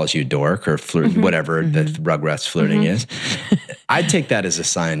 calls you a dork or flirt, whatever the Rugrats flirting is, I'd take that as a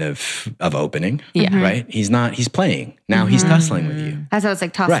sign of opening. Yeah. Right. He's playing. Now he's tussling with you. that's how it's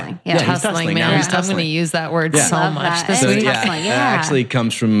like tussling. Right. Yeah. Yeah, he's Tussling, tussling. man. Now he's I'm going to tussling. use that word Yeah. so Love much that. this So, week. tussling, That yeah. actually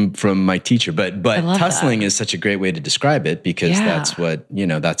comes from my teacher. But love tussling that. is such a great way to describe it because Yeah. that's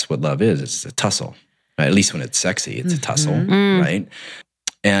what love is. It's a tussle. Right? At least when it's sexy, it's a tussle, right?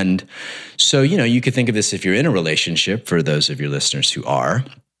 And so, you could think of this if you're in a relationship, for those of your listeners who are,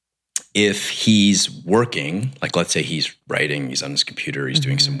 if he's working, like let's say he's writing, he's on his computer, he's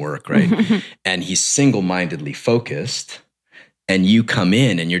doing some work, right? And he's single-mindedly focused, and you come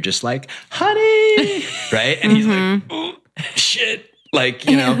in and you're just like, honey, right? And he's like, oh, shit. Like,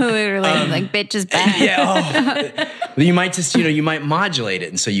 Literally, like, bitch is bad. yeah. You might just, you might modulate it.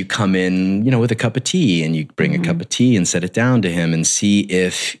 And so you come in, with a cup of tea and you bring a cup of tea and set it down to him and see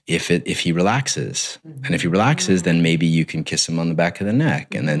if he relaxes. And if he relaxes, then maybe you can kiss him on the back of the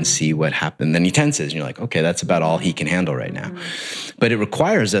neck and then see what happens. Then he tenses and you're like, okay, that's about all he can handle right now. But it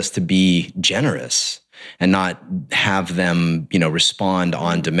requires us to be generous and not have them, respond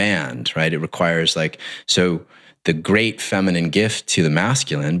on demand, right? It requires the great feminine gift to the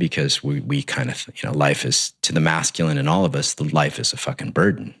masculine, because we kind of, life is, to the masculine in all of us, the life is a fucking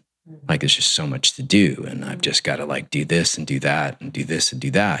burden. Like there's just so much to do. And I've just got to do this and do that and do this and do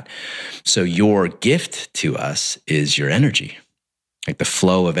that. So your gift to us is your energy, like the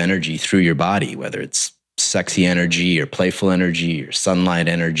flow of energy through your body, whether it's sexy energy or playful energy or sunlight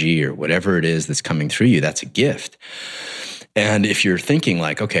energy or whatever it is that's coming through you, that's a gift. And if you're thinking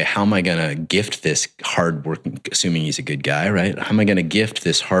like, okay, how am I going to gift this hardworking, assuming he's a good guy, right? How am I going to gift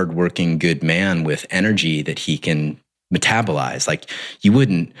this hardworking good man with energy that he can metabolize? Like you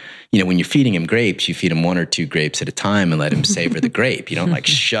wouldn't, when you're feeding him grapes, you feed him 1 or 2 grapes at a time and let him savor the grape. You don't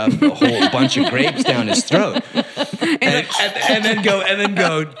shove a whole bunch of grapes down his throat and then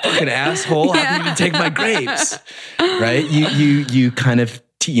go, fucking asshole, how can you take my grapes? Right? You kind of,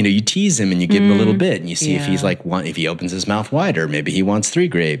 you tease him and you give him a little bit and you see if he's if he opens his mouth wider, maybe he wants 3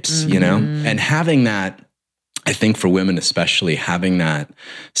 grapes, and having that, I think for women especially, having that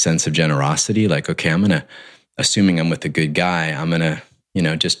sense of generosity, like, okay, assuming I'm with a good guy, I'm going to,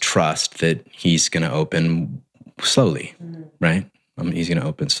 just trust that he's going to open slowly, right? He's going to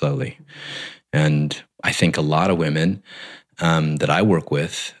open slowly. And I think a lot of women that I work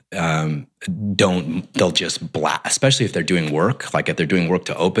with they'll just blast, especially if they're doing work, like if they're doing work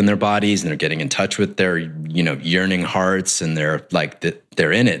to open their bodies and they're getting in touch with their, yearning hearts, and they're like,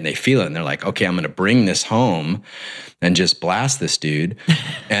 they're in it and they feel it. And they're like, okay, I'm going to bring this home and just blast this dude.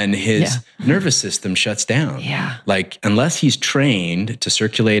 And his nervous system shuts down. Yeah. Like, unless he's trained to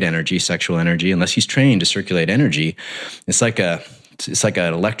circulate energy, sexual energy, unless he's trained to circulate energy, it's like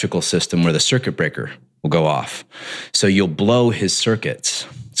an electrical system where the circuit breaker will go off. So you'll blow his circuits.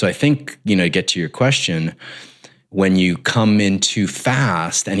 So I think, to get to your question, when you come in too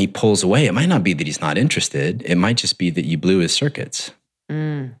fast and he pulls away, it might not be that he's not interested. It might just be that you blew his circuits.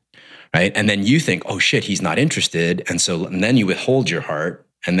 Right? And then you think, oh shit, he's not interested. And then you withhold your heart,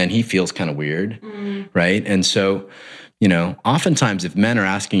 and then he feels kind of weird. Right? And so, oftentimes if men are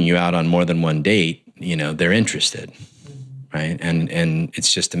asking you out on more than one date, they're interested. Right? And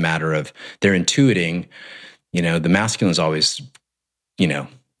it's just a matter of they're intuiting, the masculine is always,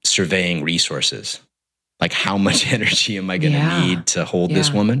 surveying resources. Like, how much energy am I going to need to hold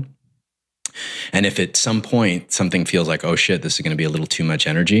this woman? And if at some point something feels like, oh shit, this is going to be a little too much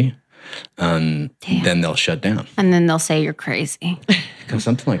energy, then they'll shut down. And then they'll say you're crazy.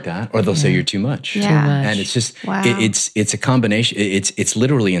 Something like that. Or they'll say you're too much. Yeah. Too much. And it's just, it's a combination. It's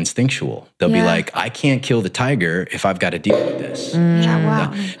literally instinctual. They'll be like, I can't kill the tiger if I've got to deal with this. Yeah,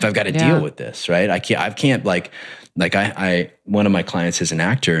 wow. If I've got to deal with this, right? I can't like one of my clients is an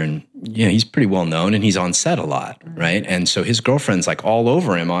actor, and he's pretty well known, and he's on set a lot, right? And so his girlfriend's like all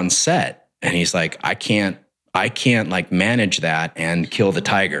over him on set, and he's like, I can't like manage that and kill the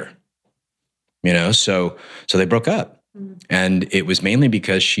tiger, So they broke up. And it was mainly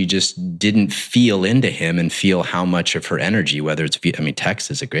because she just didn't feel into him and feel how much of her energy, whether it's,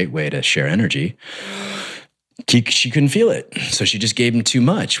 text is a great way to share energy. She couldn't feel it. So she just gave him too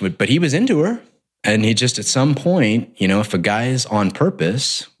much, but he was into her. And he just, at some point, if a guy is on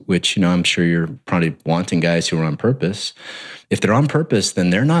purpose, which, I'm sure you're probably wanting guys who are on purpose. If they're on purpose,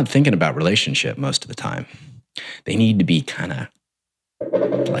 then they're not thinking about relationship most of the time. They need to be kind of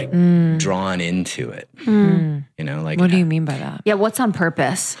like drawn into it. Like, what do you mean by that? Yeah, what's on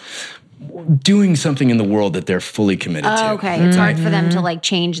purpose? Doing something in the world that they're fully committed to. Oh, okay. It's hard for them to like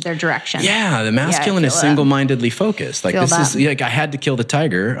change their direction. Yeah, the masculine is single-mindedly focused. Like, this is like, I had to kill the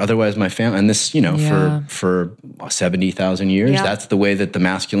tiger, otherwise my family, and this, for 70,000 years, that's the way that the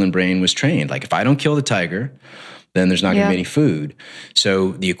masculine brain was trained. Like, if I don't kill the tiger, then there's not going to be any food.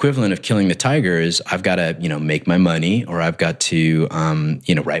 So the equivalent of killing the tiger is I've got to, make my money, or I've got to,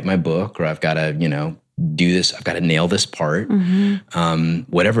 write my book, or I've got to, do this. I've got to nail this part,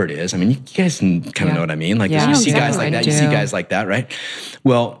 whatever it is. You guys kind of know what I mean? Like, you see guys like that, you see guys like that, right?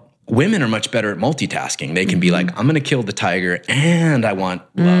 Well, women are much better at multitasking. They can be like, I'm going to kill the tiger and I want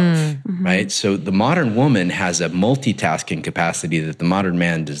love, right? So the modern woman has a multitasking capacity that the modern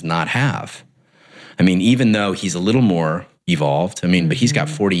man does not have. Even though he's a little more evolved, but he's got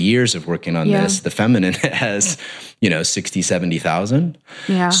 40 years of working on this. The feminine has, 60, 70,000.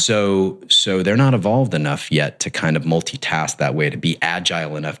 Yeah. So they're not evolved enough yet to kind of multitask that way, to be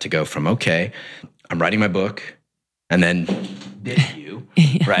agile enough to go from, okay, I'm writing my book, and then you,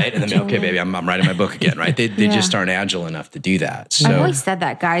 right? And then, okay, baby, I'm writing my book again, right? They just aren't agile enough to do that. So I've always said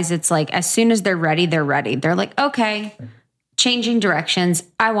that, guys. It's like, as soon as they're ready, they're ready. They're like, okay, changing directions.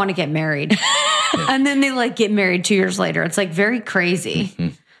 I want to get married. And then they like get married 2 years later. It's like very crazy.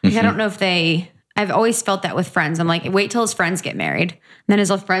 Like, I don't know if I've always felt that with friends. I'm like, wait till his friends get married. And then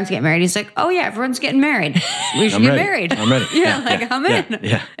his friends get married. He's like, oh yeah, everyone's getting married. We should get married. I'm ready. I'm in.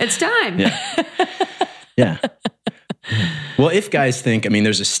 Yeah. It's time. Yeah. Well, if guys think,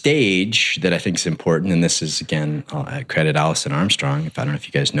 there's a stage that I think is important, and this is, again, I credit Allison Armstrong. I don't know if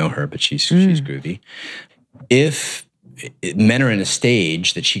you guys know her, but she's groovy. If men are in a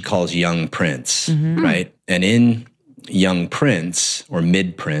stage that she calls young prince, right? And in young prince or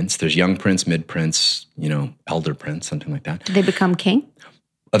mid prince, there's young prince, mid prince, elder prince, something like that. Do they become king?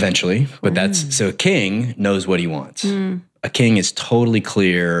 Eventually. But so a king knows what he wants. A king is totally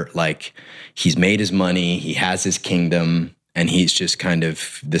clear, like he's made his money, he has his kingdom, and he's just kind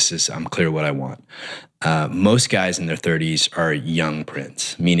of, I'm clear what I want. Most guys in their 30s are young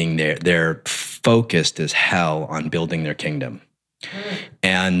prince, meaning they're focused as hell on building their kingdom.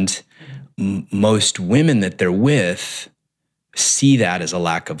 And most women that they're with see that as a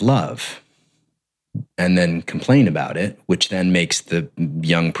lack of love. and then complain about it, which then makes the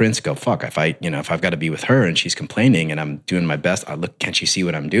young prince go, fuck, if I've got to be with her and she's complaining and I'm doing my best, can't she see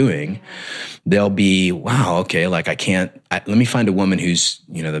what I'm doing? They'll be, wow, okay, like let me find a woman who's,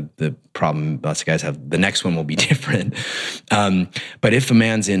 the problem lots of guys have, the next one will be different. But if a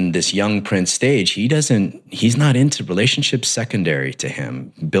man's in this young prince stage, he's not into relationships secondary to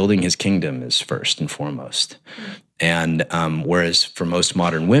him. Building his kingdom is first and foremost. And whereas for most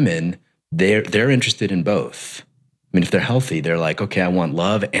modern women, they're interested in both. I mean, if they're healthy, they're like, okay, I want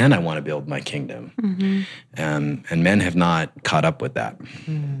love and I want to build my kingdom. And men have not caught up with that.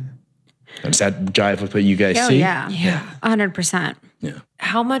 Does that jive with what you guys see? Yeah. 100%. Yeah.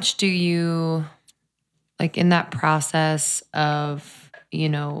 How much do you, like in that process of,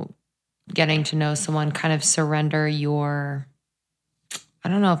 getting to know someone, kind of surrender your, I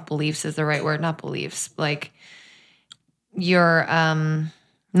don't know if beliefs is the right word, not beliefs, like your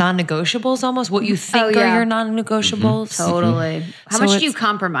non-negotiables almost, what you think are your non-negotiables. Totally. How much do you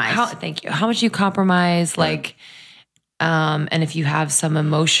compromise? Thank you. How much do you compromise? Like, and if you have some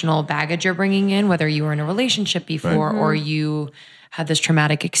emotional baggage you're bringing in, whether you were in a relationship before or you had this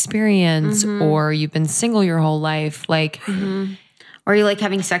traumatic experience or you've been single your whole life, like, or you like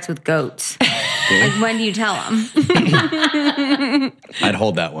having sex with goats. Like, when do you tell them? I'd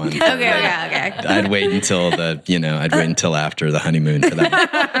hold that one. Okay. I'd wait until after the honeymoon for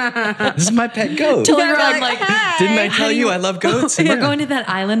that. This is my pet goat. Till you're like, didn't I tell you I love goats? We're going to that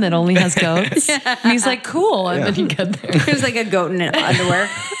island that only has goats. And he's like, cool. And then you get there. It was like a goat in underwear.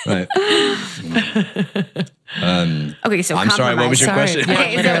 Right. Okay, so I'm sorry, what was your question? Yeah,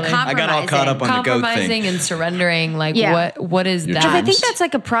 Okay, so I got all caught up on the goat thing. Compromising and surrendering, like what is that? I think that's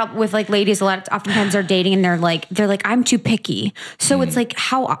like a problem with like ladies. A lot oftentimes they're dating and they're like I'm too picky. So it's like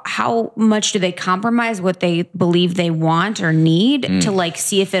how much do they compromise what they believe they want or need to like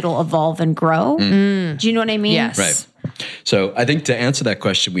see if it'll evolve and grow? Do you know what I mean? Yes. Right. So I think to answer that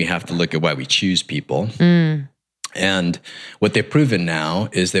question, we have to look at why we choose people. And what they've proven now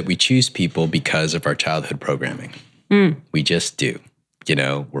is that we choose people because of our childhood programming. We just do.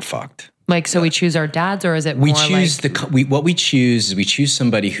 We're fucked. Like, so we choose our dads, or is it we more choose like... what we choose is we choose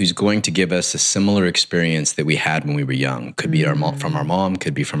somebody who's going to give us a similar experience that we had when we were young. Could be from our mom,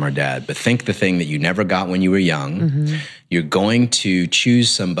 could be from our dad. But think the thing that you never got when you were young. You're going to choose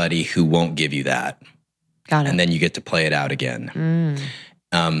somebody who won't give you that. Got it. And then you get to play it out again.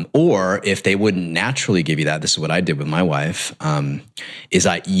 Or if they wouldn't naturally give you that, this is what I did with my wife,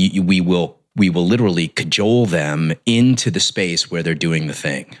 we will literally cajole them into the space where they're doing the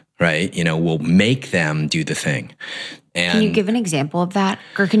thing, right? We'll make them do the thing. And can you give an example of that?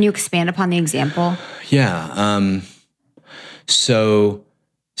 Or can you expand upon the example? Yeah. So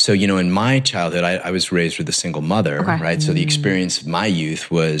in my childhood, I was raised with a single mother, right? So the experience of my youth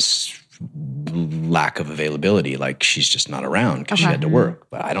was lack of availability, like she's just not around because she had to work.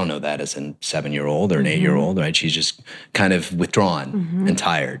 But I don't know that as a 7-year-old or an 8-year-old, right? She's just kind of withdrawn and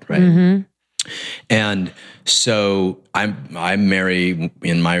tired, right? And so I marry,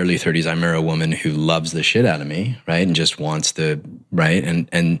 in my early 30s, I marry a woman who loves the shit out of me, right? And just wants to, right?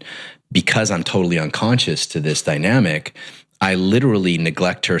 And because I'm totally unconscious to this dynamic, I literally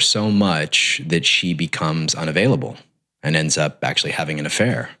neglect her so much that she becomes unavailable and ends up actually having an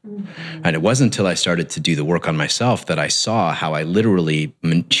affair. And it wasn't until I started to do the work on myself that I saw how she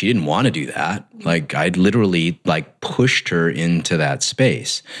didn't want to do that. Like I'd literally pushed her into that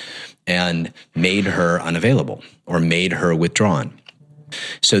space and made her unavailable or made her withdrawn.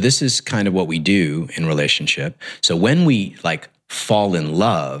 So this is kind of what we do in relationship. So when we fall in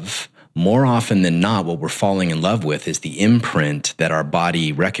love, more often than not, what we're falling in love with is the imprint that our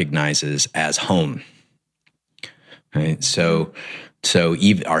body recognizes as home. Right? So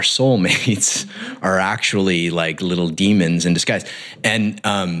even our soulmates are actually like little demons in disguise. And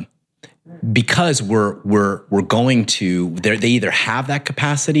because we're going to, they either have that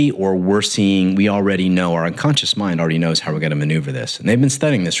capacity or we already know, our unconscious mind already knows how we're going to maneuver this. And they've been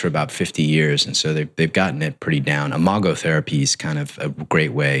studying this for about 50 years. And so they've gotten it pretty down. Imago therapy is kind of a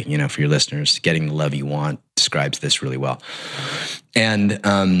great way, for your listeners. Getting the love you want describes this really well.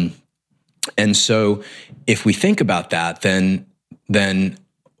 And so if we think about that, then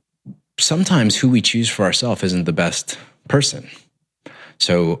sometimes who we choose for ourselves isn't the best person.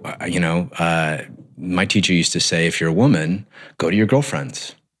 So, my teacher used to say, if you're a woman, go to your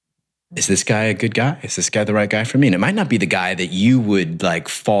girlfriends. Is this guy a good guy? Is this guy the right guy for me? And it might not be the guy that you would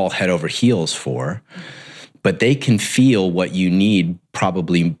fall head over heels for, but they can feel what you need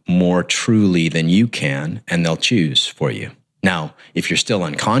probably more truly than you can, and they'll choose for you. Now, if you're still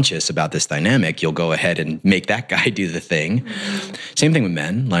unconscious about this dynamic, you'll go ahead and make that guy do the thing. Same thing with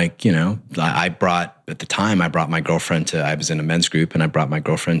men. Like, you know, at the time, I brought my girlfriend I was in a men's group, and I brought my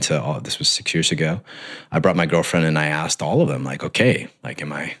girlfriend this was 6 years ago. I brought my girlfriend and I asked all of them, like, okay, like,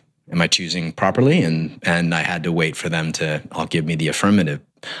 am I choosing properly? And I had to wait for them to all give me the affirmative.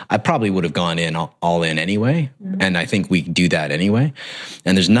 I probably would have gone in all in anyway. Mm-hmm. And I think we do that anyway.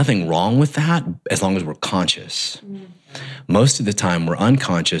 And there's nothing wrong with that as long as we're conscious. Mm-hmm. Most of the time we're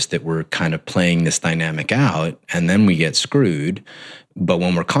unconscious that we're kind of playing this dynamic out, and then we get screwed. But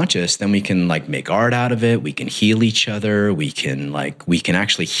when we're conscious, then we can like make art out of it. We can heal each other. We can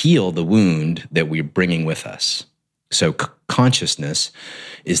actually heal the wound that we're bringing with us. So consciousness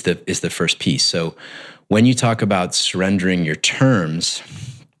is the first piece. So when you talk about surrendering your terms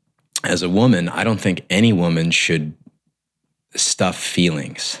as a woman, I don't think any woman should stuff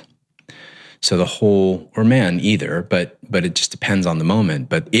feelings. So or man either, but it just depends on the moment.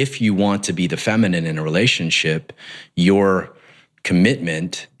 But if you want to be the feminine in a relationship, your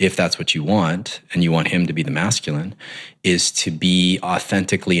commitment, if that's what you want, and you want him to be the masculine, is to be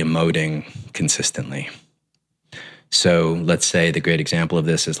authentically emoting consistently. So let's say the great example of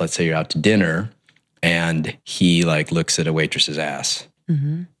this is, let's say you're out to dinner and he like looks at a waitress's ass.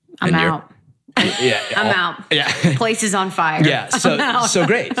 Mm-hmm. I'm out. Yeah, I'm out. Yeah, place is on fire. Yeah, so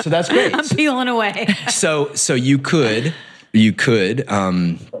great. So that's great. I'm peeling away. So you could,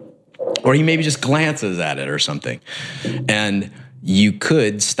 or he maybe just glances at it or something, and you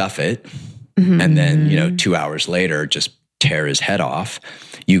could stuff it, mm-hmm. and then 2 hours later just tear his head off.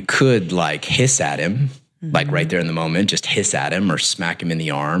 You could like hiss at him. Mm-hmm. Like right there in the moment, just hiss at him or smack him in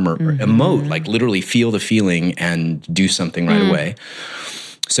the arm or emote, like literally feel the feeling and do something right away.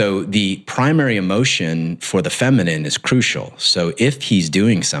 So the primary emotion for the feminine is crucial. So if he's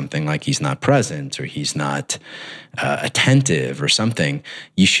doing something like he's not present or he's not attentive or something,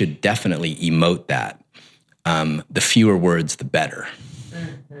 you should definitely emote that. The fewer words, the better.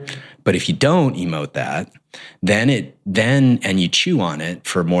 Mm-hmm. But if you don't emote that, then you chew on it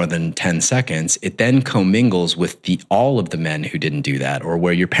for more than 10 seconds, it then commingles with all of the men who didn't do that or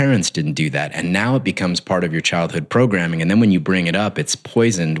where your parents didn't do that. And now it becomes part of your childhood programming. And then when you bring it up, it's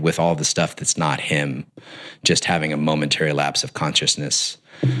poisoned with all the stuff that's not him, just having a momentary lapse of consciousness,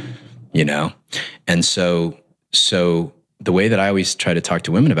 And so the way that I always try to talk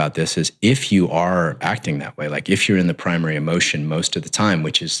to women about this is, if you are acting that way, like if you're in the primary emotion most of the time,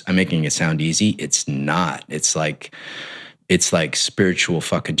 which is, I'm making it sound easy, it's not. It's like spiritual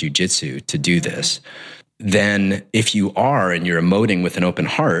fucking jujitsu to do this. Then if you are and you're emoting with an open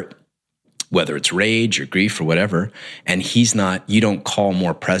heart, whether it's rage or grief or whatever, and he's not, you don't call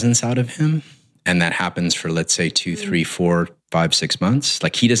more presence out of him, and that happens for, let's say, 2, 3, 4, 5, 6 months.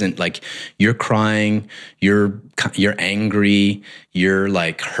 Like he doesn't, like, you're crying, you're angry, you're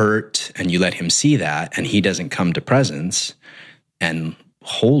like hurt, and you let him see that, and he doesn't come to presence and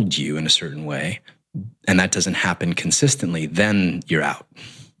hold you in a certain way, and that doesn't happen consistently, then you're out.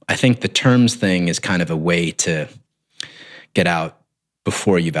 I think the terms thing is kind of a way to get out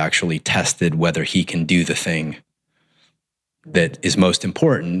before you've actually tested whether he can do the thing that is most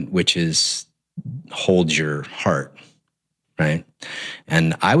important, which is hold your heart, right?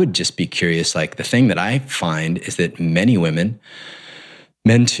 And I would just be curious, like the thing that I find is that many women,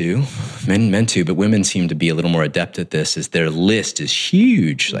 men too, but women seem to be a little more adept at this, is their list is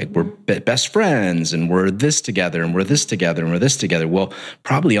huge. Like we're best friends and we're this together and we're this together and we're this together. Well,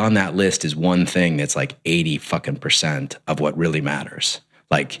 probably on that list is one thing that's like 80% of what really matters.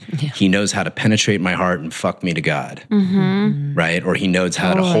 Like he knows how to penetrate my heart and fuck me to God, right? Or he knows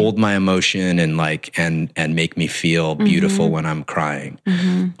how to hold my emotion and like and make me feel beautiful when I'm crying.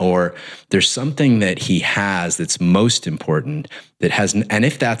 Or there's something that he has that's most important that has. And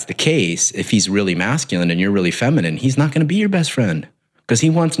if that's the case, if he's really masculine and you're really feminine, he's not going to be your best friend because he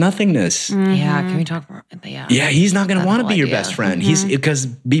wants nothingness. Yeah, can we talk more? Yeah, he's not going to want to be your best friend. He's because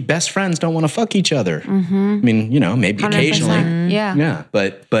best friends don't want to fuck each other. I mean, maybe 100%. Occasionally. Yeah.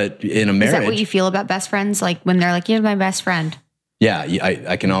 But in a marriage, is that what you feel about best friends? Like when they're like, "You're my best friend." Yeah,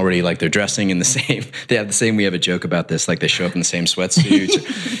 I can already, like, they're dressing in the same. They have the same. We have a joke about this. Like they show up in the same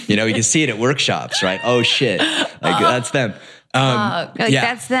sweatsuits. You can see it at workshops, right? Oh shit, like that's them.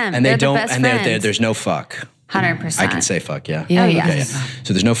 That's them. And they're they don't. The best and friends. There's no fuck. 100%. I can say fuck, yeah. Yeah.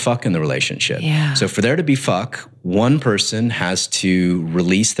 So there's no fuck in the relationship. Yeah. So for there to be fuck, one person has to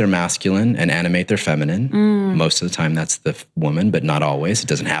release their masculine and animate their feminine. Most of the time that's the woman, but not always. It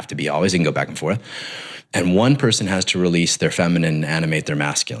doesn't have to be always. It can go back and forth. And one person has to release their feminine and animate their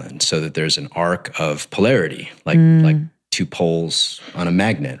masculine so that there's an arc of polarity, like two poles on a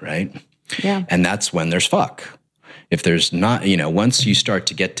magnet, right? Yeah. And that's when there's fuck. if there's not, once you start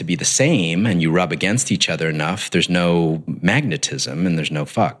to get to be the same and you rub against each other enough, there's no magnetism and there's no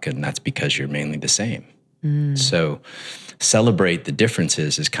fuck. And that's because you're mainly the same. So celebrate the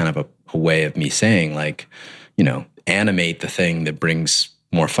differences is kind of a way of me saying, like, animate the thing that brings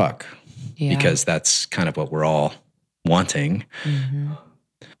more fuck, because that's kind of what we're all wanting.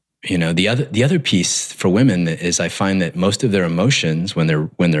 The other piece for women is I find that most of their emotions when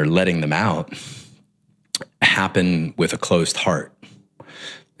they're letting them out happen with a closed heart.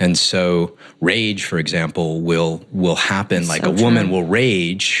 And so rage, for example, will happen. Like a woman will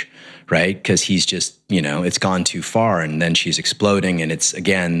rage, right? Because he's just, it's gone too far, and then she's exploding, and it's,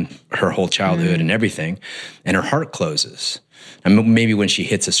 again, her whole childhood and everything, and her heart closes. And maybe when she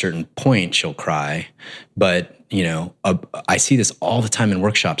hits a certain point, she'll cry. But, I see this all the time in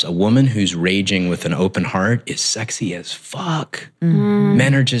workshops. A woman who's raging with an open heart is sexy as fuck.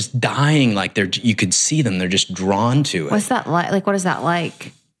 Men are just dying. Like you could see them. They're just drawn to it. What's that like? Like, what is that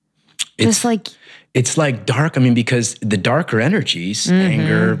like? It's like dark. I mean, because the darker energies,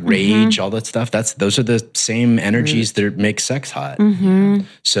 anger, rage, all that stuff, those are the same energies that make sex hot.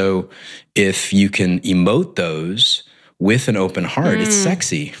 So if you can emote those with an open heart, it's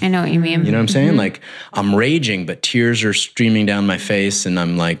sexy. I know what you mean. You know what I'm saying? Like, I'm raging, but tears are streaming down my face, and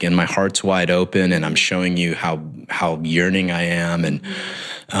I'm like, and my heart's wide open, and I'm showing you how yearning I am, and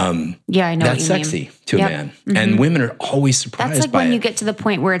I know that's what you sexy mean. to a man. And women are always surprised. That's like by when it. you get to the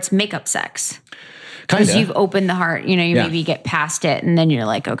point where it's makeup sex. Kinda. Because you've opened the heart, you maybe get past it, and then you're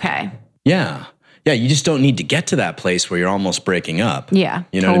like, okay. Yeah. Yeah, you just don't need to get to that place where you're almost breaking up. Yeah,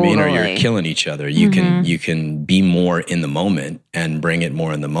 you know what I mean? Or you're killing each other. You can be more in the moment and bring it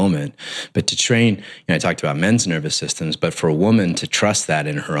more in the moment. But to train, I talked about men's nervous systems, but for a woman to trust that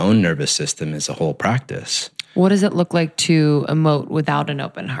in her own nervous system is a whole practice. What does it look like to emote without an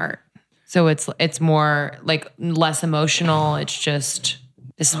open heart? So it's more like less emotional. It's just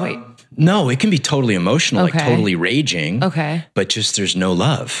this is what. No, it can be totally emotional, Okay. like totally raging. Okay. But just there's no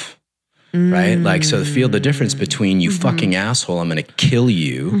love. Right? Like, so feel the difference between you fucking asshole, I'm going to kill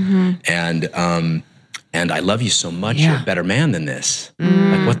you, and I love you so much, you're a better man than this.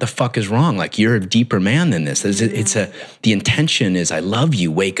 Like, what the fuck is wrong? Like, you're a deeper man than this. The intention is, I love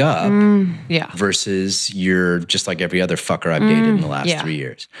you, wake up, versus you're just like every other fucker I've dated in the last 3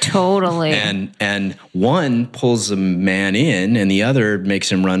 years. Totally. And one pulls a man in, and the other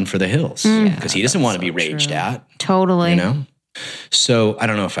makes him run for the hills, because he doesn't want to be raged at. Totally. So I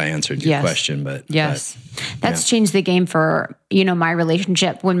don't know if I answered your question, but yes, that's changed the game for, my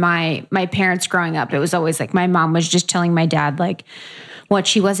relationship. When my parents growing up, it was always like my mom was just telling my dad like what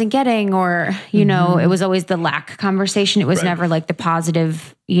she wasn't getting, or, it was always the lack conversation. It was never like the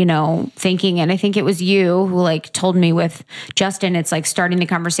positive, thinking. And I think it was you who like told me with Justin, it's like starting the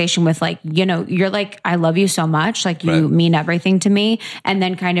conversation with like, you're like, I love you so much. Like you mean everything to me. And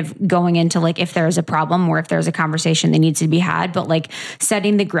then kind of going into like, if there's a problem or if there's a conversation that needs to be had, but like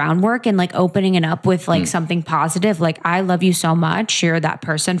setting the groundwork and like opening it up with like something positive. Like, I love you so much. You're that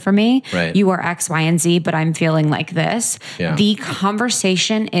person for me. Right. You are X, Y, and Z, but I'm feeling like this. Yeah. The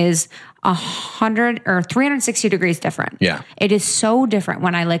conversation is 100 or 360 degrees different. Yeah. It is so different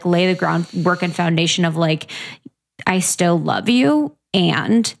when I like lay the groundwork and foundation of like, I still love you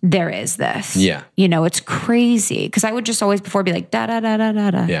and there is this. Yeah. It's crazy. Cause I would just always before be like, da, da, da, da, da,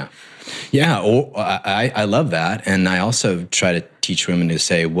 da. Yeah. Yeah. I love that. And I also try to teach women to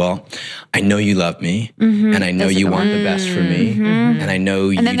say, well, I know you love me, and I know you want the best for me. And I know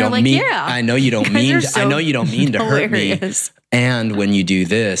you don't like, mean, yeah. I know you don't mean, I know you don't mean to hurt me. And when you do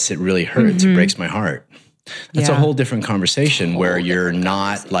this, it really hurts. It breaks my heart. That's a whole different conversation where you're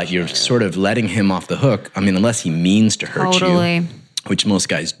not like, you're sort of letting him off the hook. I mean, unless he means to hurt you, which most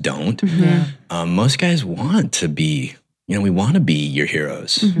guys don't. Most guys want to be, we want to be your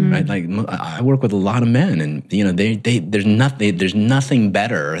heroes, right? Like I work with a lot of men, and there's nothing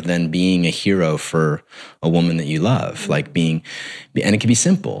better than being a hero for a woman that you love. Like and it can be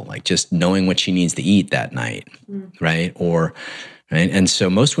simple, like just knowing what she needs to eat that night, right? And so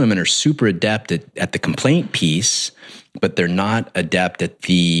most women are super adept at the complaint piece, but they're not adept at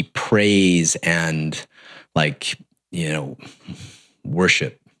the praise and like,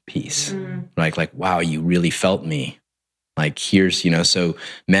 worship piece. Like, wow, you really felt me. Like, here's, so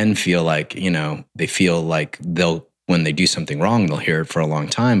men feel like, they feel like when they do something wrong, they'll hear it for a long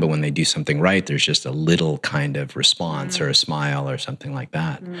time. But when they do something right, there's just a little kind of response or a smile or something like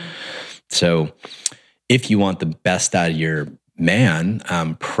that. So if you want the best out of your man,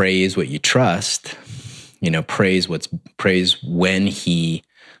 praise what you trust, praise when he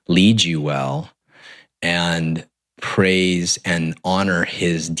leads you well, and praise and honor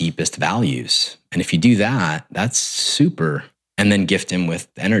his deepest values. And if you do that, that's super. And then gift him with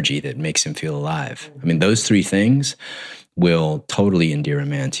energy that makes him feel alive. I mean, those three things will totally endear a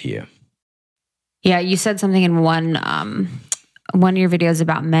man to you. Yeah, you said something in one of your videos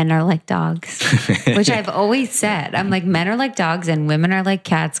about men are like dogs, which I've always said. I'm like, men are like dogs and women are like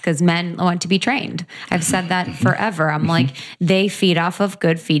cats because men want to be trained. I've said that forever. I'm like, they feed off of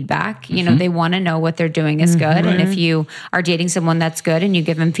good feedback. You know, they want to know what they're doing is good. And if you are dating someone that's good and you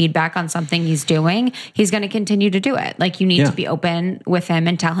give him feedback on something he's doing, he's going to continue to do it. Like, you need to be open with him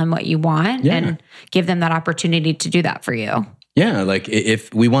and tell him what you want and give them that opportunity to do that for you. Yeah, like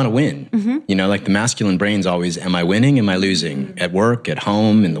if we want to win, you know, like the masculine brain's always, am I winning? Am I losing? At work, at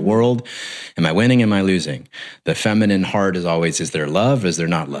home, in the world, am I winning? Am I losing? The feminine heart is always, is there love? Is there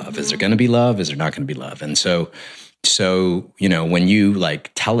not love? Is there going to be love? Is there not going to be love? And so, you know, when you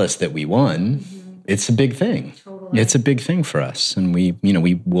like tell us that we won, it's a big thing. Totally. It's a big thing for us. And we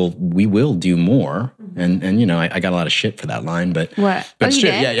will do more. And you know, I got a lot of shit for that line, but it's true.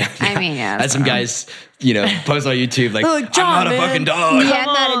 Yeah. I mean, yeah. I had some guys, you know, post on YouTube like, John, I'm not a fucking dog. Yeah, I'm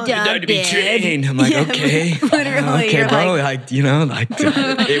not a dog. You know, to be trained. I'm like, okay. Literally, okay, bro. Like, you know, like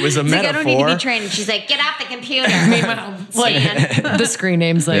it was a metaphor. Like, I don't need to be trained. And she's like, get off the computer. Meanwhile, like, the screen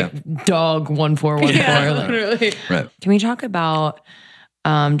name's like dog 1414. Yeah, like, literally. Right. Can we talk about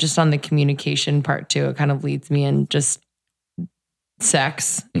just on the communication part too? It kind of leads me in just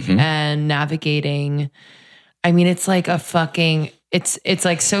sex and navigating. I mean, it's like a fucking, it's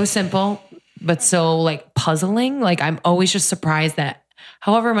like so simple, but so like puzzling. Like, I'm always just surprised that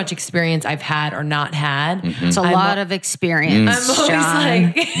however much experience I've had or not had. It's a lot of experience. I'm always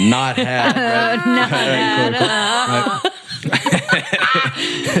John. like, Not had.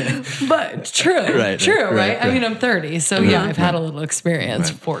 but true, Right. I mean, I'm 30, so yeah, I've had a little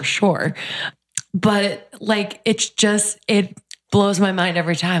experience for sure. But like, it's just, it blows my mind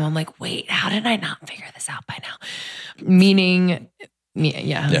every time. I'm like, wait, how did I not figure this out by now? Meaning,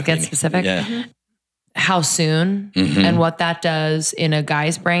 get specific. Yeah. How soon and what that does in a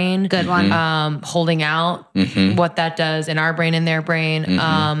guy's brain. Good one. Holding out, what that does in our brain and their brain.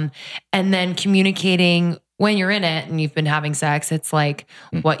 And then communicating when you're in it and you've been having sex, it's like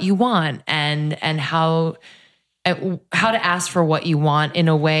what you want and how to ask for what you want in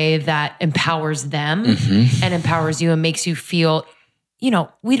a way that empowers them and empowers you and makes you feel, you know,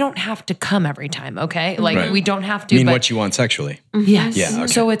 we don't have to come every time. Okay. Like we don't have to. I mean, what you want sexually. Yes. Yeah. Okay.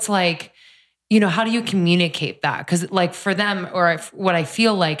 So it's like, you know, how do you communicate that? Because like for them, or what I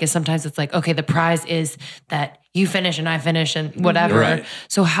feel like is sometimes it's like, okay, the prize is that you finish and I finish and whatever. Right.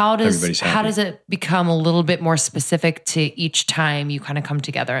 So how does it become a little bit more specific to each time you kind of come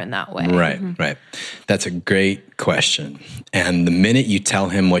together in that way? Right. That's a great question. And the minute you tell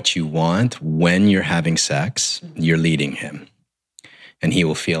him what you want when you're having sex, you're leading him. And he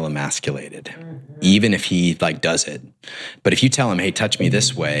will feel emasculated, even if he like does it. But if you tell him, hey, touch me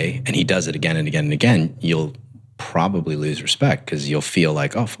this way, and he does it again and again and again, you'll probably lose respect because you'll feel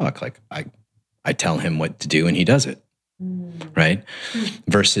like, oh, fuck, like I tell him what to do and he does it, right?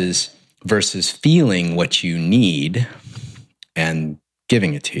 Versus feeling what you need and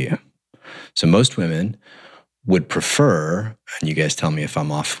giving it to you. So most women would prefer, and you guys tell me if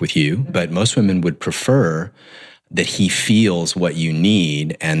I'm off with you, but most women would prefer that he feels what you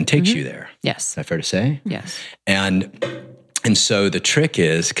need and takes you there. Yes. Is that fair to say? Yes. And so the trick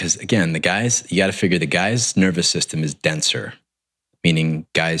is, because again, you got to figure the guy's nervous system is denser, meaning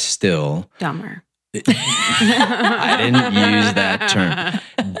guys still... Dumber. I didn't use that term.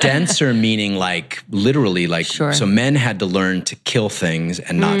 Denser meaning like literally like, so men had to learn to kill things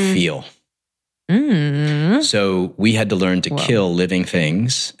and not feel. So we had to learn to kill living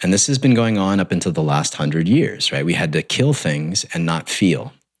things. And this has been going on up until the last 100 years, right? We had to kill things and not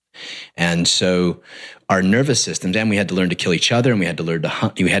feel. And so our nervous systems, and we had to learn to kill each other, and we had to learn to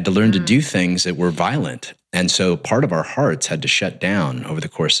hunt. We had to learn to do things that were violent. And so part of our hearts had to shut down over the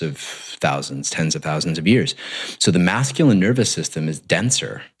course of thousands, tens of thousands of years. So the masculine nervous system is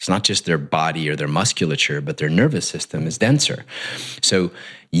denser. It's not just their body or their musculature, but their nervous system is denser. So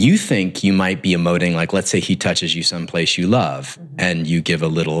you think you might be emoting, like let's say he touches you someplace you love, and you give a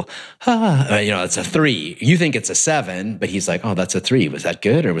little, it's a 3. You think it's a 7, but he's like, oh, that's a 3. Was that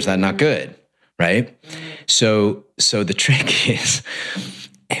good or was that not good? Right? So the trick is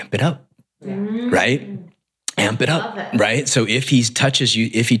amp it up, right? Amp it up, right? So if he touches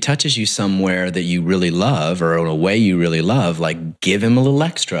you somewhere that you really love or in a way you really love, like give him a little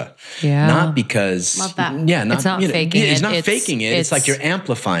extra. Yeah. Not because, love that. It's not faking it. It's not faking it. It's like you're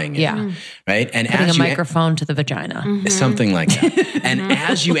amplifying it. Yeah. Right? And putting a microphone to the vagina. Something like that. And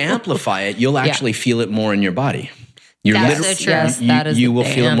as you amplify it, you'll actually feel it more in your body. You're That's literally, the truth. That is you the will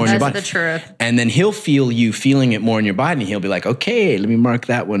thing. feel it more in your That's body. the truth. And then he'll feel you feeling it more in your body, and he'll be like, okay, let me mark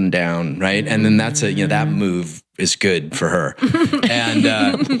that one down, right? And then that's that move is good for her. And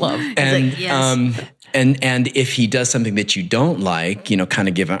Love. and like, yes. and if he does something that you don't like, kind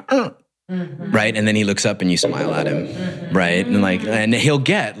of give a right, and then he looks up and you smile at him, right, and he'll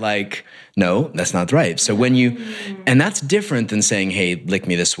get like, no, that's not right. So when and that's different than saying, hey, lick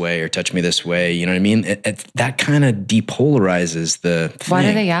me this way or touch me this way. You know what I mean? That kind of depolarizes the thing. Why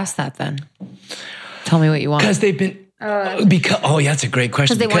do they ask that then? Tell me what you want. Because they've been. That's a great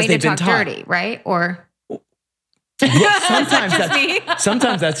question. Because they want you to they've been talk taught. dirty, right? Or Yeah,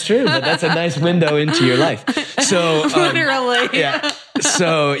 sometimes that's true, but that's a nice window into your life. So literally. yeah.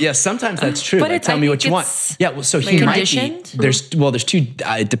 So yeah, sometimes that's true. But Like, tell me what you want. Yeah. Well, so he might be. conditioned? There's two.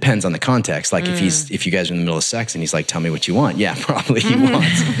 It depends on the context. Like if you guys are in the middle of sex and he's like, "Tell me what you want." Yeah, probably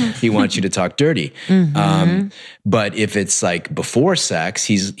he wants you to talk dirty. But if it's like before sex,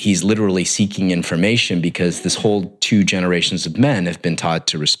 he's literally seeking information because this whole 2 generations of men have been taught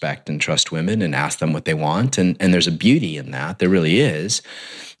to respect and trust women and ask them what they want, and there's a beauty in that. There really is.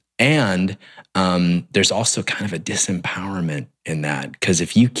 And there's also kind of a disempowerment in that, because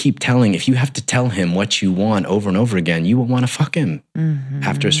if you have to tell him what you want over and over again, you will want to fuck him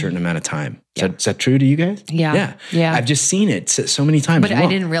after a certain amount of time. Is that true to you guys? Yeah. I've just seen it so many times. But I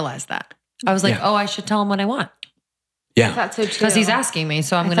didn't realize that. I was like, Yeah. I should tell him what I want. Yeah. That's so true. Because he's asking me,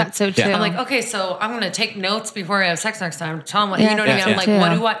 so I'm I gonna. thought so too. I'm like, okay, so I'm gonna take notes before I have sex next time. Tell him what Yeah, you know what I mean. I'm that's like, true.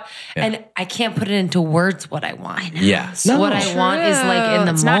 what do I? Yeah. And I can't put it into words what I want. Yeah. So what I want is like in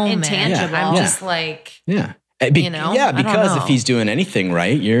the It's moment. not intangible. I'm Yeah. just like, Yeah. I don't Because know. if he's doing anything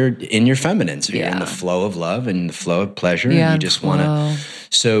right, you're in your feminine. So you're in Yeah. the flow of love and the flow of pleasure. Yeah, And you just want to.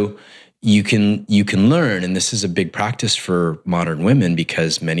 So you can learn, and this is a big practice for modern women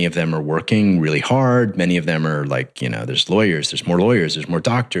because many of them are working really hard. Many of them are like, there's lawyers, there's more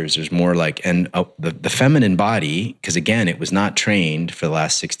doctors, there's more the feminine body, because again, it was not trained for the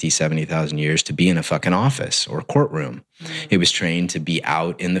last 60, 70,000 years to be in a fucking office or a courtroom. It was trained to be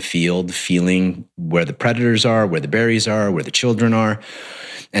out in the field, feeling where the predators are, where the berries are, where the children are.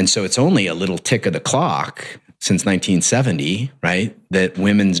 And so it's only a little tick of the clock since 1970, right, that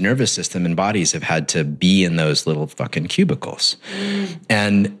women's nervous system and bodies have had to be in those little fucking cubicles.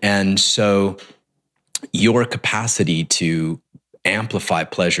 And so your capacity to amplify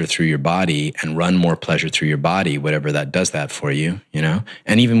pleasure through your body and run more pleasure through your body, whatever that does that for you,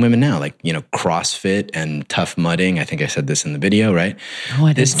 and even women now, like, CrossFit and tough mudding. I think I said this in the video, right? Oh,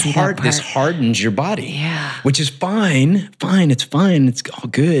 I didn't see that part. This hardens your body, Yeah. which is fine. It's fine. It's all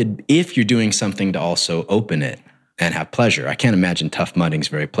good if you're doing something to also open it and have pleasure. I can't imagine tough mudding is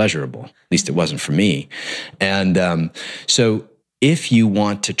very pleasurable. At least it wasn't for me. And so if you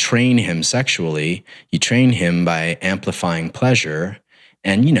want to train him sexually, you train him by amplifying pleasure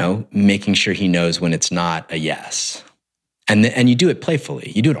and, making sure he knows when it's not a yes. And you do it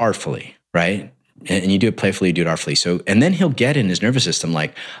playfully. You do it artfully, right? And you do it playfully, you do it artfully. So, and then he'll get in his nervous system,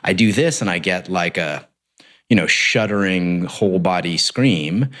 like, I do this and I get like a, shuddering whole body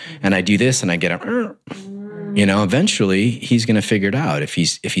scream. And I do this and I get a, eventually he's going to figure it out if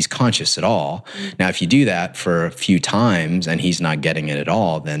he's conscious at all. Now, if you do that for a few times and he's not getting it at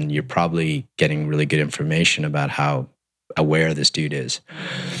all, then you're probably getting really good information about how aware this dude is.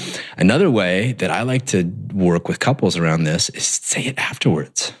 Another way that I like to work with couples around this is say it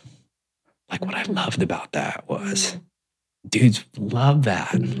afterwards. Like, what I loved about that was, dudes love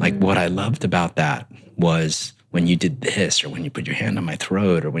that. Like, what I loved about that was when you did this, or when you put your hand on my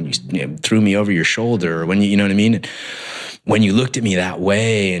throat, or when you, threw me over your shoulder, or when you know what I mean? When you looked at me that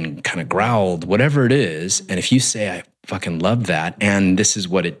way and kind of growled, whatever it is. And if you say, I fucking love that, and this is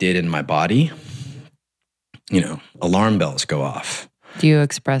what it did in my body, alarm bells go off. Do you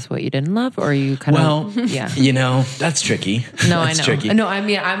express what you didn't love, or you kind of? Yeah. That's tricky. No, That's I know. tricky. No, I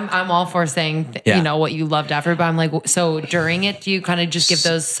mean, I'm all for saying, what you loved after, but I'm like, so during it, do you kind of just give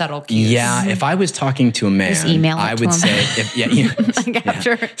those subtle cues? Yeah, if I was talking to a man, Just email it I to would him. say, Like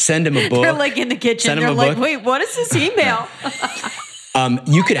after send him a book. they're like in the kitchen, Send him they're a like, book. wait, what is this email?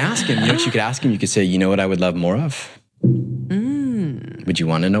 You could ask him. You know what you could ask him? You could say, you know what I would love more of? Would you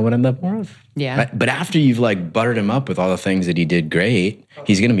want to know what I'd love more of? Yeah. Right? But after you've like buttered him up with all the things that he did great,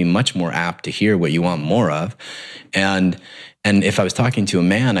 he's going to be much more apt to hear what you want more of. And if I was talking to a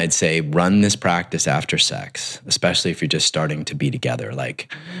man, I'd say, run this practice after sex, especially if you're just starting to be together.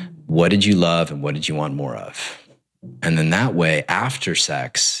 Like, what did you love and what did you want more of? And then that way, after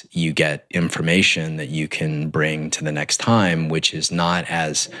sex, you get information that you can bring to the next time, which is not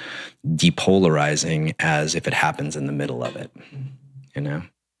as depolarizing as if it happens in the middle of it,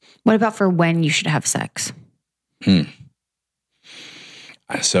 What about for when you should have sex?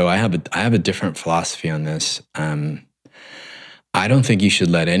 So I have a different philosophy on this. I don't think you should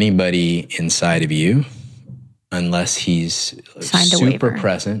let anybody inside of you unless he's Signed a super waiver.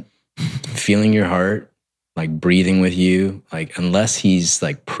 present, feeling your heart, like breathing with you. Like unless he's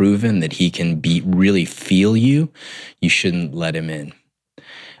like proven that he can really feel you, you shouldn't let him in.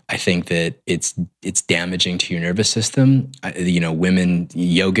 I think that it's damaging to your nervous system. Women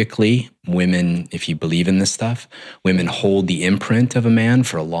yogically, if you believe in this stuff, women hold the imprint of a man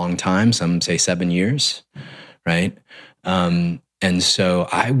for a long time. Some say 7 years, right? And so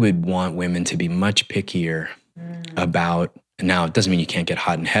I would want women to be much pickier about. Now, it doesn't mean you can't get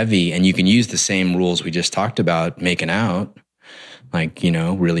hot and heavy, and you can use the same rules we just talked about making out, like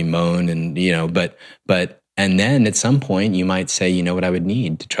really moan and but. And then at some point you might say, you know what I would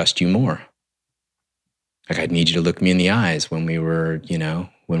need to trust you more? Like I'd need you to look me in the eyes when we were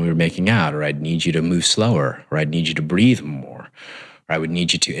making out, or I'd need you to move slower, or I'd need you to breathe more, or I would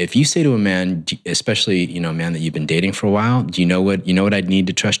need you to, if you say to a man, especially, a man that you've been dating for a while, do you know what I'd need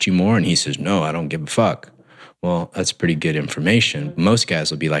to trust you more? And he says, no, I don't give a fuck. Well, that's pretty good information. Most guys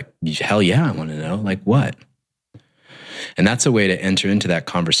will be like, hell yeah, I want to know. Like what? And that's a way to enter into that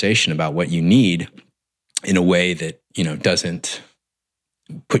conversation about what you need in a way that, doesn't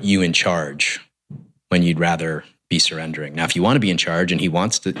put you in charge when you'd rather be surrendering. Now, if you want to be in charge and he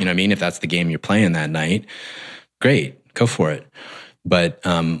wants to, if that's the game you're playing that night, great, go for it. But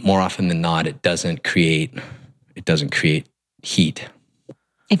more often than not, it doesn't create heat.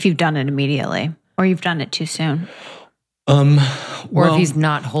 If you've done it immediately or you've done it too soon. Or if he's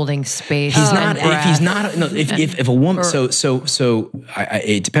not holding space. If a woman,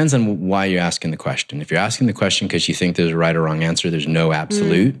 it depends on why you're asking the question. If you're asking the question because you think there's a right or wrong answer, there's no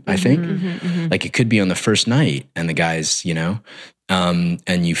absolute, I think. Like it could be on the first night and the guy's,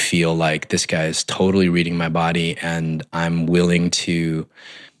 and you feel like this guy is totally reading my body and I'm willing to,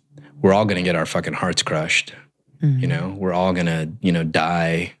 we're all going to get our fucking hearts crushed. We're all going to,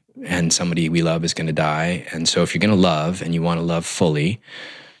 die. And somebody we love is going to die. And so if you're going to love and you want to love fully,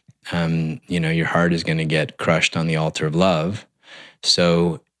 your heart is going to get crushed on the altar of love.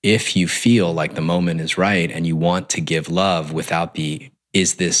 So if you feel like the moment is right and you want to give love without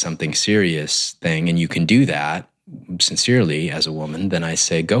is this something serious thing, and you can do that sincerely as a woman, then I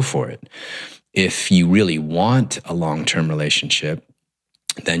say go for it. If you really want a long-term relationship,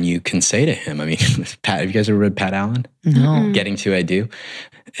 then you can say to him, Pat, have you guys ever read Pat Allen? No. Getting to I Do.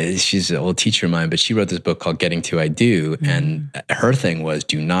 She's an old teacher of mine, but she wrote this book called Getting to I Do. And her thing was,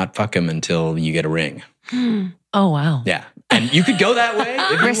 do not fuck him until you get a ring. Oh, wow. Yeah. And you could go that way.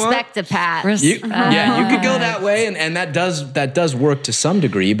 If Respect to Pat. you could go that way. And that does work to some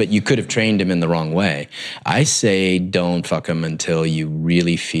degree, but you could have trained him in the wrong way. I say, don't fuck him until you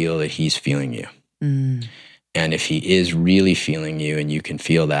really feel that he's feeling you. And if he is really feeling you and you can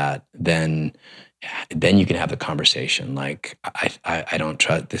feel that, then you can have the conversation. Like, I don't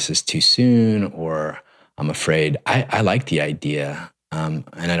trust, this is too soon, or I'm afraid. I like the idea. And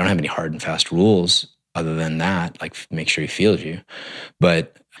I don't have any hard and fast rules other than that, like make sure he feels you.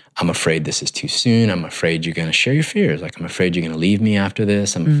 But I'm afraid this is too soon. I'm afraid you're going to share your fears. Like, I'm afraid you're going to leave me after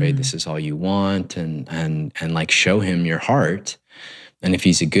this. I'm afraid this is all you want. And like show him your heart. And if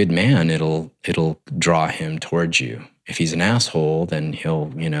he's a good man, it'll draw him towards you. If he's an asshole, then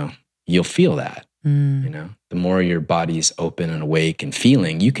you'll feel that. The more your body's open and awake and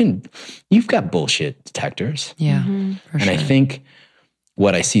feeling, you've got bullshit detectors. Yeah. For sure. I think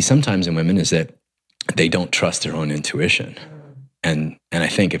what I see sometimes in women is that they don't trust their own intuition. And I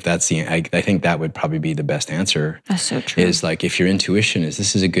think if that's I think that would probably be the best answer. That's so true. Is like, if your intuition is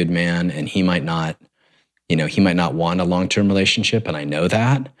this is a good man and he might not want a long-term relationship, and I know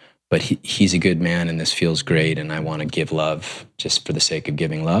that, but he's a good man and this feels great and I want to give love just for the sake of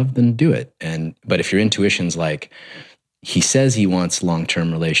giving love, then do it. But if your intuition's like, he says he wants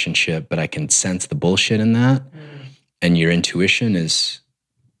long-term relationship, but I can sense the bullshit in that, and your intuition is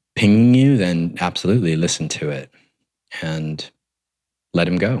pinging you, then absolutely listen to it and let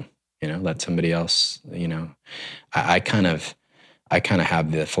him go. Let somebody else, I kind of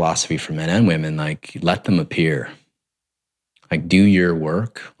have the philosophy for men and women, like, let them appear. Like, do your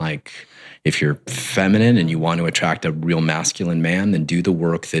work. Like, if you're feminine and you want to attract a real masculine man, then do the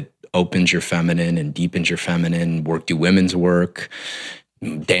work that opens your feminine and deepens your feminine. Do women's work,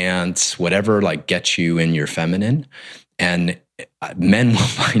 dance, whatever, like, gets you in your feminine. And men will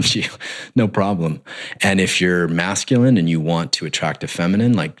find you, no problem. And if you're masculine and you want to attract a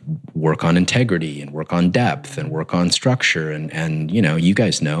feminine, like work on integrity and work on depth and work on structure. And you know, you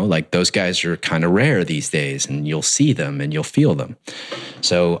guys know, like those guys are kind of rare these days, and you'll see them and you'll feel them.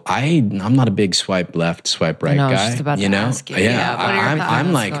 So I'm not a big swipe left, swipe right guy. Just about you to know, ask you. yeah.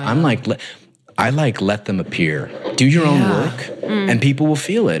 I like let them appear. Do your own work, and people will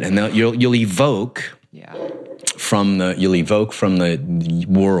feel it, and you'll evoke. Yeah. You'll evoke from the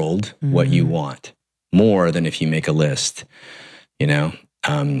world what you want more than if you make a list, you know,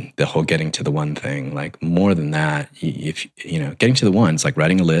 the whole getting to the one thing, like more than that, if you know, getting to the one, it's like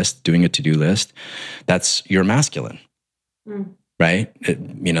writing a list, doing a to-do list. You're masculine, right?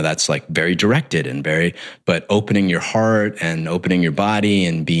 You know, that's like very directed and but opening your heart and opening your body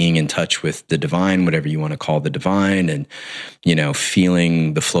and being in touch with the divine, whatever you want to call the divine, and, you know,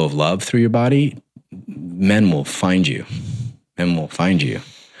 feeling the flow of love through your body. Men will find you. Men will find you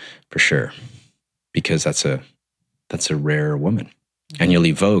for sure, because that's a rare woman, and you'll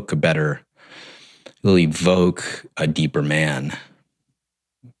evoke a deeper man,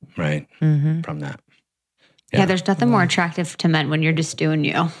 right? From that. Yeah, there's nothing more attractive to men when you're just doing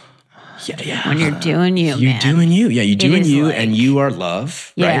you. Yeah. When you're doing you, you're man. doing you. Yeah, you're doing you, like, and you are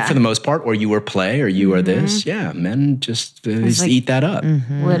love, right? Yeah. For the most part, or you are play, or you are this. Yeah, men just like, eat that up.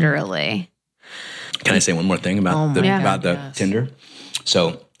 Literally. Can I say one more thing about the Tinder?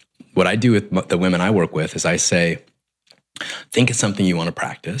 So what I do with the women I work with is I say, think of something you want to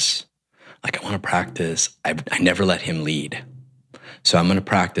practice. Like, I want to practice, I never let him lead. So I'm going to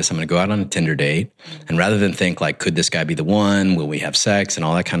practice, I'm going to go out on a Tinder date. And rather than think like, could this guy be the one? Will we have sex? And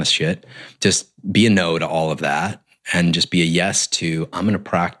all that kind of shit. Just be a no to all of that. And just be a yes to, I'm going to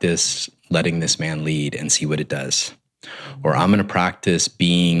practice letting this man lead and see what it does. Or I'm going to practice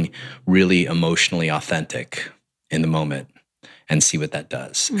being really emotionally authentic in the moment and see what that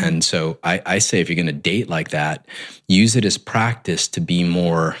does. And so I say, if you're going to date like that, use it as practice to be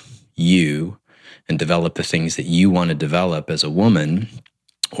more you and develop the things that you want to develop as a woman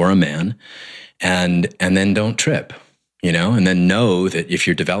or a man, and then don't trip, you know, and then know that if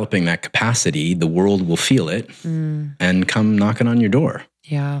you're developing that capacity, the world will feel it and come knocking on your door.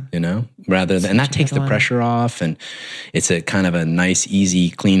 Yeah. You know, and that takes the pressure off, and it's a kind of a nice,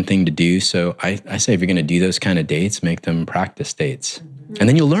 easy, clean thing to do. So I say, if you're going to do those kind of dates, make them practice dates. And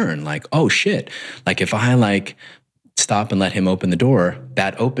then you'll learn, like, oh shit, like if I like stop and let him open the door,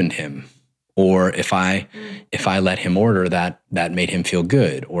 that opened him. Or if I let him order, that made him feel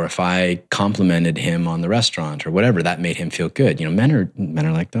good. Or if I complimented him on the restaurant or whatever, that made him feel good. You know, men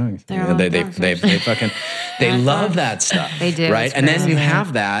are like dogs. They love that stuff. They do. Right? And then you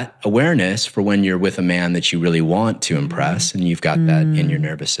have that awareness for when you're with a man that you really want to impress, and you've got that in your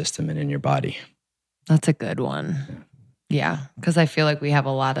nervous system and in your body. That's a good one. Yeah, because I feel like we have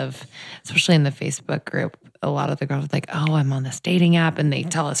a lot of, especially in the Facebook group, a lot of the girls are like, oh, I'm on this dating app, and they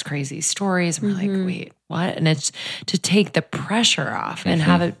tell us crazy stories. And we're like, wait, what? And it's to take the pressure off and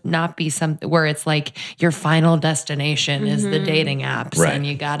have it not be something where it's like your final destination is the dating apps. Right. And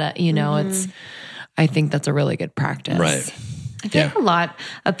you gotta, you know, I think that's a really good practice. Right. I think a lot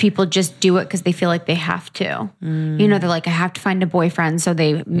of people just do it because they feel like they have to. You know, they're like, I have to find a boyfriend. So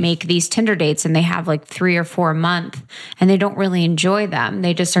they make these Tinder dates, and they have like 3 or 4 a month, and they don't really enjoy them.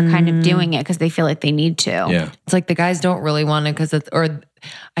 They just are kind of doing it because they feel like they need to. Yeah. It's like the guys don't really want it because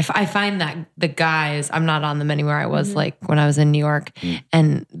I find that the guys, I'm not on them anymore. I was like when I was in New York,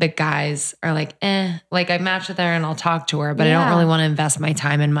 and the guys are like, like I match with her and I'll talk to her, but I don't really want to invest my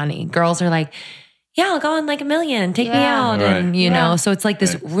time and money. Girls are like, yeah, I'll go on like $1 million, take me out. Right. And, you know, so it's like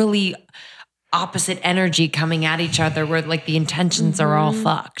this really opposite energy coming at each other where like the intentions are all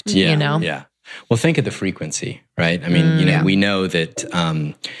fucked, you know? Yeah. Well, think of the frequency, right? I mean, you know, we know that,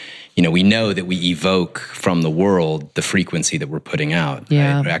 we evoke from the world the frequency that we're putting out.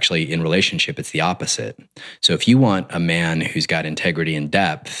 Yeah. Right? Actually, in relationship, it's the opposite. So if you want a man who's got integrity and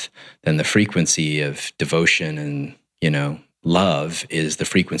depth, then the frequency of devotion and, you know, love is the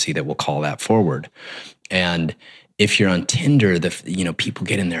frequency that will call that forward. And if you're on Tinder, people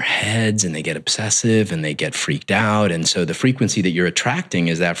get in their heads and they get obsessive and they get freaked out. And so the frequency that you're attracting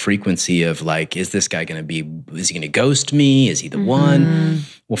is that frequency of like, is this guy is he going to ghost me? Is he the one?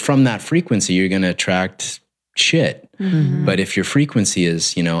 Well, from that frequency, you're going to attract shit. But if your frequency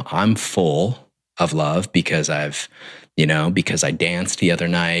is, you know, I'm full of love because I danced the other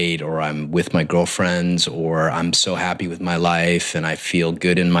night, or I'm with my girlfriends, or I'm so happy with my life and I feel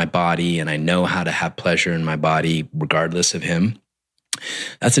good in my body and I know how to have pleasure in my body regardless of him.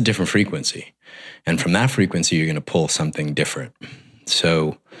 That's a different frequency. And from that frequency, you're going to pull something different.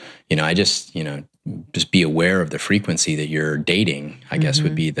 So, you know, I just, you know, just be aware of the frequency that you're dating, I guess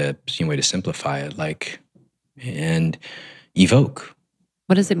would be the way to simplify it. Like, and evoke.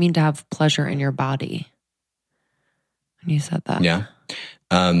 What does it mean to have pleasure in your body? When you said that. Yeah.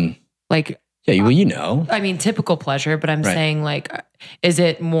 Like, yeah, well, you know. I mean, typical pleasure, but I'm saying, like, is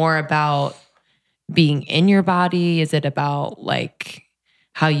it more about being in your body? Is it about like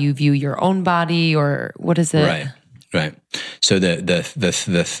how you view your own body, or what is it? Right. So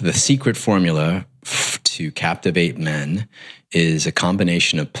the secret formula to captivate men is a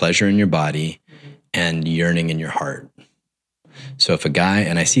combination of pleasure in your body and yearning in your heart. So if a guy,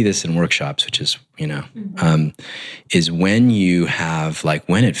 and I see this in workshops, which is, is when you have, like,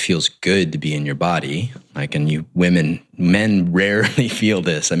 when it feels good to be in your body, like, and men rarely feel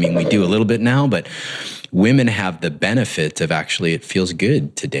this. I mean, we do a little bit now, but women have the benefit of actually, it feels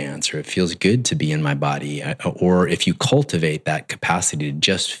good to dance, or it feels good to be in my body. Or if you cultivate that capacity to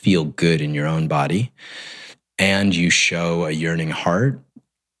just feel good in your own body, and you show a yearning heart,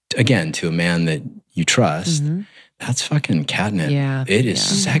 again, to a man that you trust, that's fucking catnip. Yeah, it is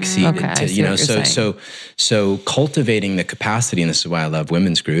sexy. So cultivating the capacity, and this is why I love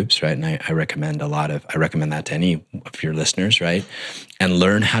women's groups, right? And I recommend that to any of your listeners, right? And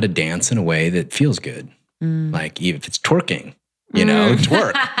learn how to dance in a way that feels good. Like, even if it's twerking,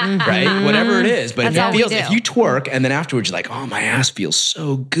 twerk, right? Whatever it is. But if you twerk and then afterwards you're like, oh, my ass feels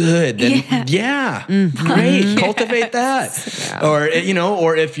so good, then great. Cultivate that. Yeah.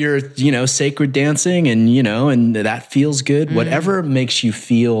 Or if you're, sacred dancing and that feels good, whatever makes you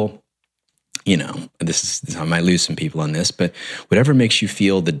feel, I might lose some people on this, but whatever makes you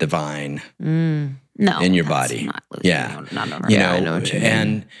feel the divine in your body. I know what you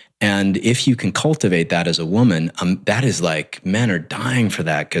mean. And if you can cultivate that as a woman, that is like, men are dying for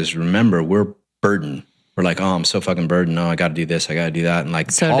that, because remember, we're burdened. We're like, oh, I'm so fucking burdened. Oh, I got to do this. I got to do that. And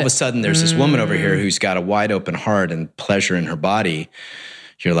like, all of a sudden there's this woman over here who's got a wide open heart and pleasure in her body.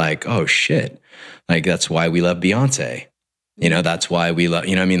 You're like, oh shit. Like, that's why we love Beyonce. That's why we love,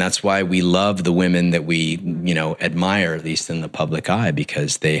 that's why we love the women that we, admire, at least in the public eye,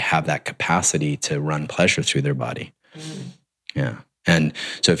 because they have that capacity to run pleasure through their body. Yeah. And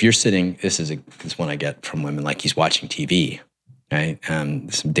so if you're sitting, this is one I get from women, like, he's watching TV, right?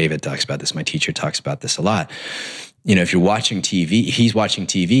 David talks about this. My teacher talks about this a lot. If you're watching TV, he's watching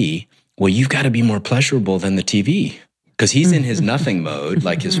TV, well, you've got to be more pleasurable than the TV, because he's in his nothing mode,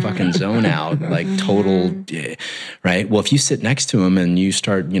 like his fucking zone out, like total, right? Well, if you sit next to him and you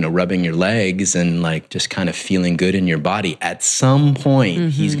start, rubbing your legs and like just kind of feeling good in your body, at some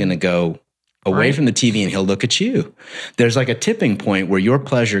point he's going to go away from the TV and he'll look at you. There's like a tipping point where your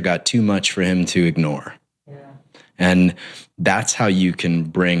pleasure got too much for him to ignore. Yeah. And that's how you can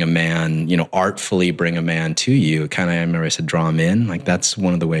bring a man, artfully bring a man to you. Kind of, I remember I said, draw him in. Like, that's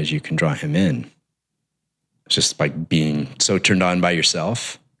one of the ways you can draw him in. It's just by being so turned on by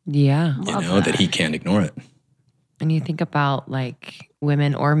yourself. Yeah. That he can't ignore it. And you think about, like,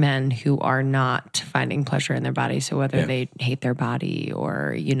 women or men who are not finding pleasure in their body. So whether they hate their body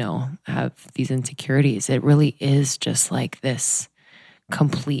or, have these insecurities, it really is just like this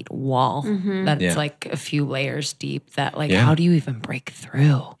complete wall that's like a few layers deep that, like, how do you even break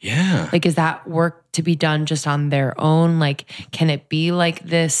through? Yeah. Like, is that work to be done just on their own? Like, can it be like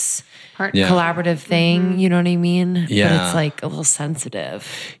this collaborative thing? You know what I mean? Yeah. But it's like a little sensitive.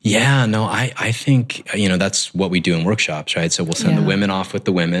 Yeah, no, I think, that's what we do in workshops, right? So we'll send the women off with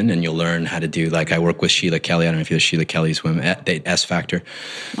the women, and you'll learn how to do, like, I work with Sheila Kelly. I don't know if you know Sheila Kelly's women, S Factor.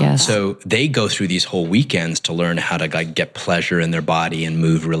 Yes. So they go through these whole weekends to learn how to, like, get pleasure in their body and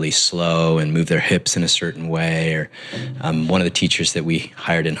move really slow and move their hips in a certain way. Or one of the teachers that we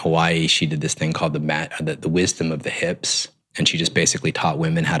hired in Hawaii, she did this thing called the wisdom of the hips. And she just basically taught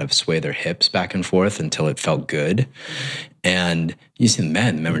women how to sway their hips back and forth until it felt good. And you see the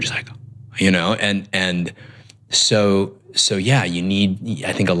men were just like, and so yeah, you need,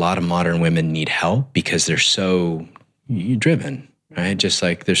 I think a lot of modern women need help because they're so driven, right? Just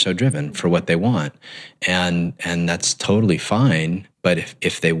like they're so driven for what they want. And that's totally fine. But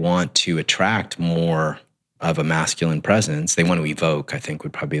if they want to attract more of a masculine presence, they want to evoke, I think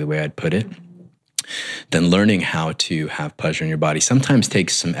would probably be the way I'd put it. Then learning how to have pleasure in your body sometimes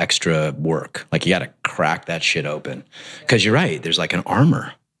takes some extra work. Like, you got to crack that shit open. Because you're right, there's like an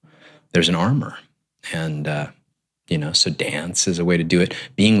armor. There's an armor. And, so dance is a way to do it.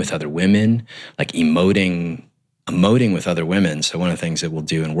 Being with other women, like emoting emoting with other women. So one of the things that we'll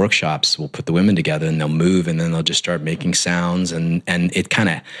do in workshops, we'll put the women together and they'll move, and then they'll just start making sounds, and it kind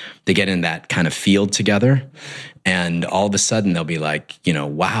of, they get in that kind of field together, and all of a sudden they'll be like,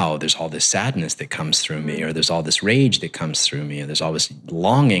 wow, there's all this sadness that comes through me, or there's all this rage that comes through me, or there's all this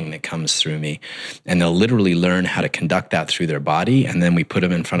longing that comes through me, and they'll literally learn how to conduct that through their body, and then we put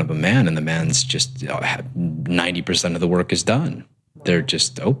them in front of a man, and the man's just 90% of the work is done. They're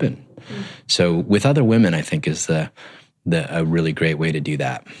just open. So with other women, I think is a really great way to do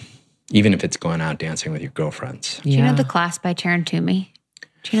that, even if it's going out dancing with your girlfriends. Do you know the class by Taryn Toomey?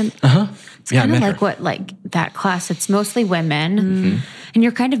 Do you know? It's kind of like that class. It's mostly women, and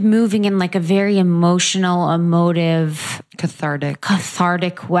you're kind of moving in like a very emotional, emotive,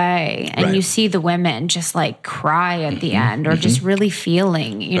 cathartic way, and you see the women just like cry at the end, or just really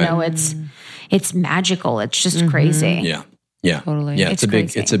feeling. It's magical. It's just crazy. Yeah, totally. Yeah, it's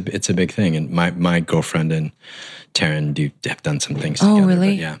a big thing, and my girlfriend and Taryn have done some things together. Oh,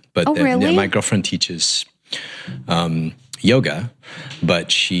 really? Yeah, my girlfriend teaches yoga,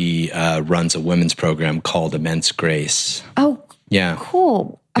 but she runs a women's program called Immense Grace. Oh, yeah,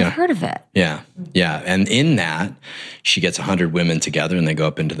 cool. I've heard of it. Yeah, and in that, she gets 100 women together, and they go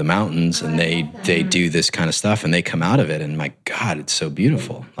up into the mountains, and they do this kind of stuff, and they come out of it, and my God, it's so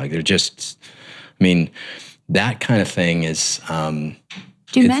beautiful. Like they're just, that kind of thing is.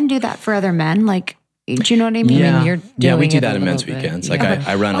 Do men do that for other men? Like, do you know what I mean? Yeah, we do that in men's weekends. Like I run a lot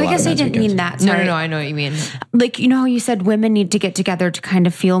of men's weekends. I guess I didn't mean that. Sorry. No, I know what you mean. Like, how you said women need to get together to kind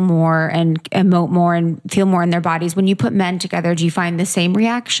of feel more and emote more and feel more in their bodies. When you put men together, do you find the same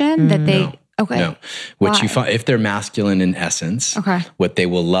reaction that they... No. Okay. No. What you find, if they're masculine in essence, what they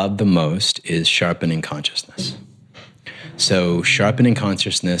will love the most is sharpening consciousness. So sharpening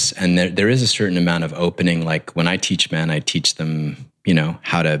consciousness, and there is a certain amount of opening. Like when I teach men, I teach them,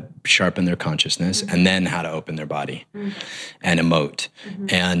 how to sharpen their consciousness, and then how to open their body and emote.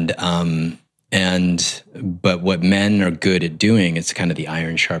 But what men are good at doing, it's kind of the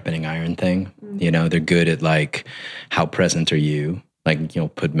iron sharpening iron thing. They're good at like, how present are you? Like,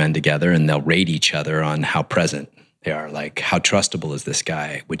 put men together and they'll rate each other on how present they are. Like, how trustable is this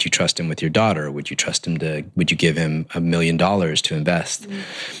guy? Would you trust him with your daughter? Would you give him $1 million to invest?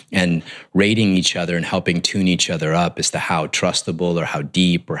 And rating each other and helping tune each other up as to how trustable or how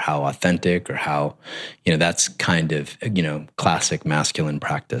deep or how authentic or how, that's kind of, classic masculine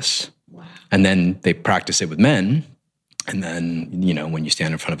practice. Wow. And then they practice it with men. And then, when you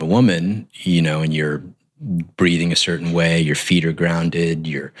stand in front of a woman, and you're breathing a certain way, your feet are grounded,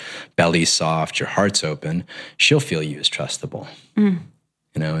 your belly's soft, your heart's open, she'll feel you as trustable.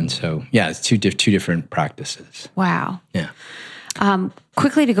 And so, it's two different practices. Wow. Yeah.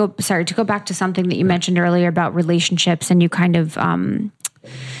 Quickly to go back to something that you mentioned earlier about relationships, and you kind of,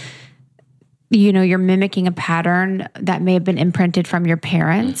 you're mimicking a pattern that may have been imprinted from your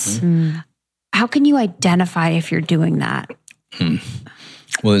parents. How can you identify if you're doing that? Well,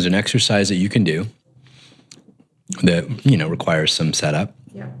 there's an exercise that you can do that, requires some setup.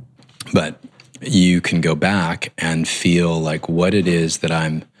 Yeah. But you can go back and feel like what it is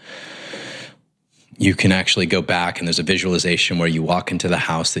that you can actually go back, and there's a visualization where you walk into the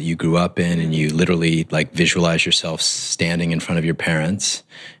house that you grew up in, and you literally like visualize yourself standing in front of your parents,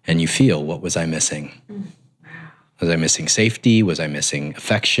 and you feel, what was I missing? Was I missing safety? Was I missing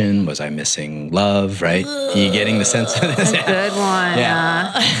affection? Was I missing love? Right? Are you getting the sense of this? That's a good one.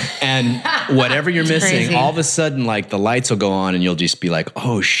 Yeah. And whatever you're missing, crazy. all of a sudden, like the lights will go on, and you'll just be like,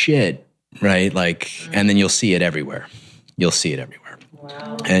 "Oh shit!" Right? Like, and then you'll see it everywhere.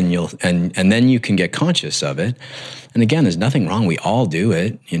 Wow. And then you can get conscious of it. And again, there's nothing wrong. We all do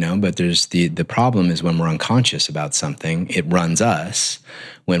it, but there's the problem is when we're unconscious about something, it runs us.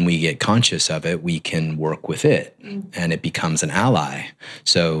 When we get conscious of it, we can work with it, and it becomes an ally.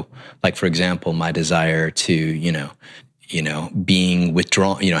 So, like, for example, my desire to, being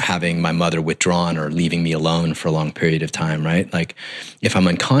withdrawn, having my mother withdrawn or leaving me alone for a long period of time, right? Like, if I'm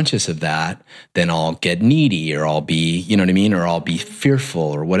unconscious of that, then I'll get needy, or I'll be, or I'll be fearful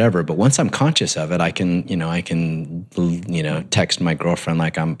or whatever. But once I'm conscious of it, I can text my girlfriend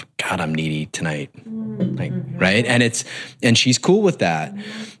like, I'm needy tonight. Like, right? And she's cool with that.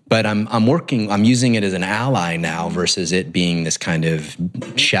 But I'm using it as an ally now versus it being this kind of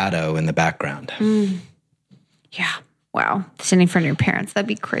shadow in the background. Yeah. Wow. Sitting in front of your parents, that'd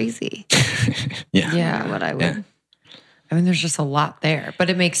be crazy. Yeah. What I would. Yeah. There's just a lot there, but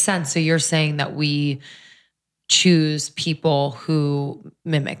it makes sense. So you're saying that we choose people who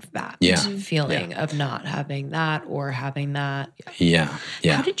mimic that Yeah. feeling of not having that or having that. Yeah.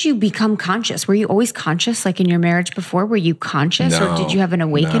 Yeah. How did you become conscious? Were you always conscious, like in your marriage before? Were you conscious, or did you have an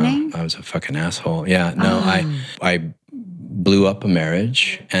awakening? No, I was a fucking asshole. Yeah. No, I blew up a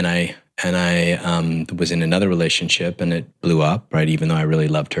marriage, and I was in another relationship, and it blew up, right? Even though I really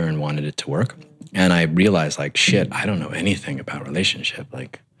loved her and wanted it to work. And I realized, like, shit, I don't know anything about relationship.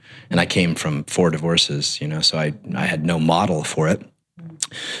 Like, and I came from 4 divorces, you know, so I had no model for it.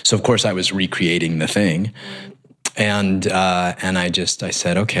 So of course I was recreating the thing. And I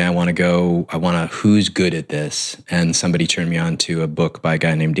said, okay, I want to, who's good at this? And somebody turned me on to a book by a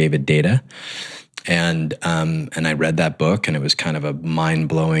guy named David Deida. And I read that book, and it was kind of a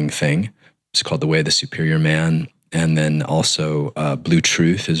mind-blowing thing. It's called The Way of the Superior Man. And then also Blue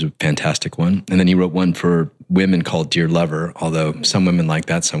Truth is a fantastic one. And then he wrote one for women called Dear Lover, although some women like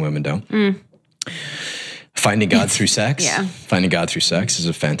that, some women don't. Finding God Through Sex. Yeah. Finding God Through Sex is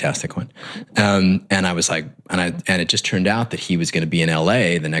a fantastic one. And I was like, and it just turned out that he was going to be in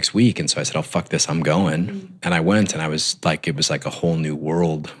LA the next week. And so I said, oh, fuck this, I'm going. And I went, and I was like, it was like a whole new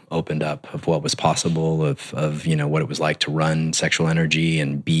world opened up of what was possible, of you know, what it was like to run sexual energy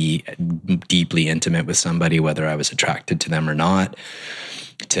and be deeply intimate with somebody, whether I was attracted to them or not,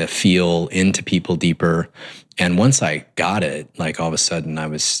 to feel into people deeper. And once I got it, like all of a sudden I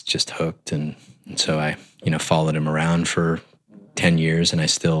was just hooked. And so I, you know, followed him around for 10 years, and I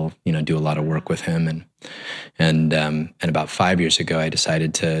still, you know, do a lot of work with him. And about 5 years ago, I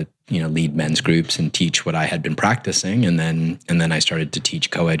decided to, you know, lead men's groups and teach what I had been practicing. And then I started to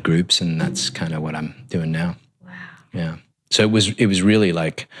teach co-ed groups, and that's kind of what I'm doing now. Wow. Yeah. So it was really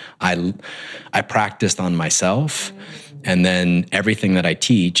like I practiced on myself, and then everything that I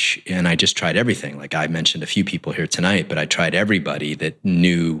teach, and I just tried everything. Like I mentioned a few people here tonight, but I tried everybody that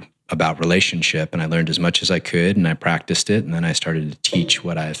knew about relationship, and I learned as much as I could, and I practiced it, and then I started to teach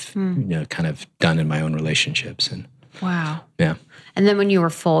what I've you know, kind of done in my own relationships. And Wow. yeah. And then when you were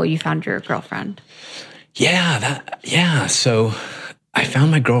full, you found your girlfriend. Yeah. So I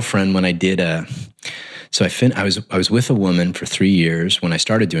found my girlfriend when I did I was with a woman for 3 years when I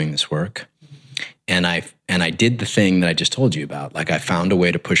started doing this work. And I did the thing that I just told you about. Like I found a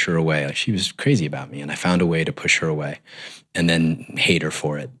way to push her away. Like she was crazy about me, and I found a way to push her away and then hate her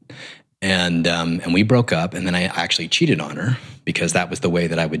for it. And we broke up, and then I actually cheated on her because that was the way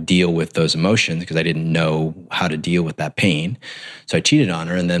that I would deal with those emotions, because I didn't know how to deal with that pain. So I cheated on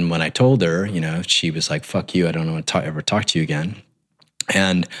her. And then when I told her, you know, she was like, fuck you, I don't want to ever talk to you again.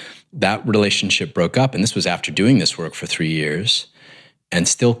 And that relationship broke up. And this was after doing this work for 3 years and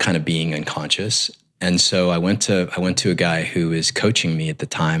still kind of being unconscious. And so I went to a guy who was coaching me at the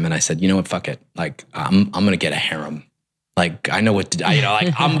time, and I said, you know what, fuck it. Like I'm going to get a harem. Like I know what to do. You know,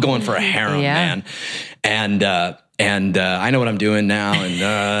 like I'm going for a harem, man. And I know what I'm doing now.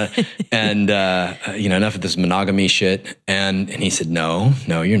 And you know, enough of this monogamy shit. And he said, no,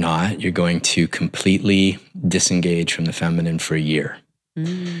 you're not. You're going to completely disengage from the feminine for a year.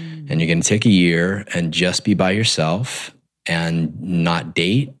 And you're going to take a year and just be by yourself and not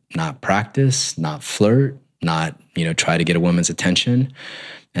date, not practice, not flirt, not, you know, try to get a woman's attention.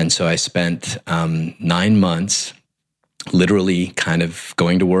 And so I spent 9 months literally kind of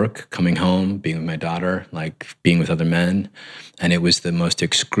going to work, coming home, being with my daughter, like being with other men. And it was the most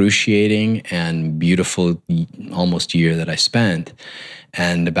excruciating and beautiful almost year that I spent.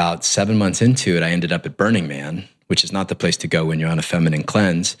 And about 7 months into it, I ended up at Burning Man, which is not the place to go when you're on a feminine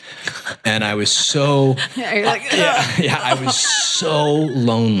cleanse. And I was so, I was so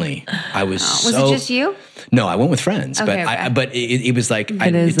lonely. Was it just you? No, I went with friends, Okay, but it was like,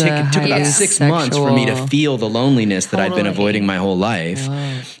 it took about 6 months for me to feel the loneliness that I'd been avoiding my whole life.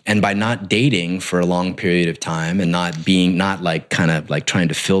 Wow. And by not dating for a long period of time and not trying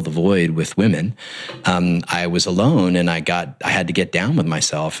to fill the void with women, I was alone, and I had to get down with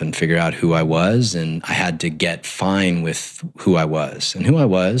myself and figure out who I was, and I had to get fine with who I was. And who I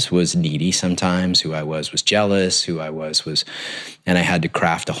was needy sometimes, who I was jealous, who I was, and I had to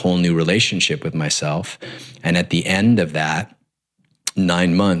craft a whole new relationship with myself. And at the end of that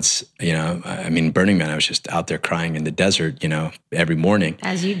 9 months, you know, I mean, Burning Man, I was just out there crying in the desert, you know, every morning.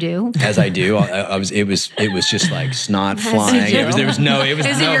 As you do. As I do. It was just like snot flying. Is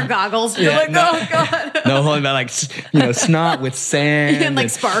it your goggles? You're like, oh God. No, holding back, like, you know, snot with sand. And like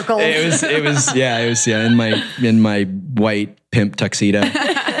sparkles. It was in my white pimp tuxedo.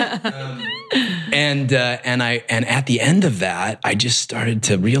 And at the end of that, I just started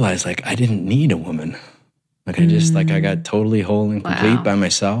to realize, like, I didn't need a woman. Like I got totally whole and complete by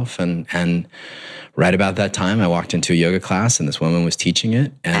myself. And right about that time, I walked into a yoga class, and this woman was teaching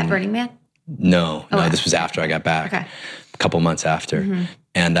it. And at Burning Man? No, this was after I got back. Okay. A couple months after.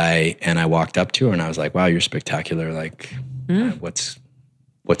 And I walked up to her and I was like, wow, you're spectacular. Like, what's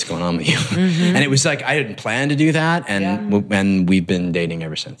going on with you? And it was like, I didn't plan to do that. And we've been dating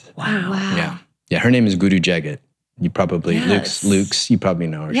ever since. Wow. Yeah. Yeah. Her name is Guru Jagat. You probably, Luke's, you probably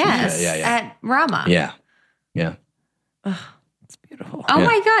know her. Yes. Yeah. At Rama. Yeah. Yeah. It's beautiful. Oh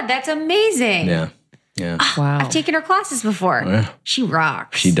my God, that's amazing. Yeah. Yeah. Wow. I've taken her classes before. Yeah. She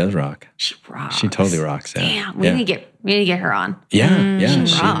rocks. She does rock. She rocks. She totally rocks. Yeah. Damn, we need to get her on. Yeah.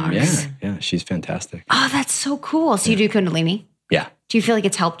 She rocks. Yeah. She's fantastic. Oh, that's so cool. So you do Kundalini? Yeah. Do you feel like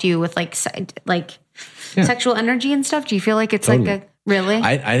it's helped you with sexual energy and stuff? Do you feel like it's like a really?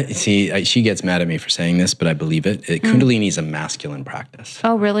 I see. She gets mad at me for saying this, but I believe it. Kundalini is a masculine practice.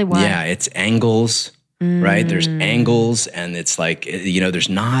 Oh, really? Why? Yeah, it's angles, right? There's angles, and it's like there's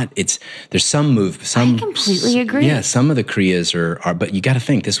some move. Some I completely agree. Yeah, some of the kriyas are, but you got to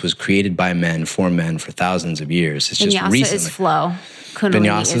think this was created by men for men for thousands of years. It's just Vinyasa recently. is flow. Kundalini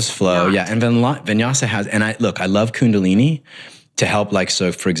Vinyasa is flow. not. Yeah, and Vinyasa has. And I love Kundalini to help. Like,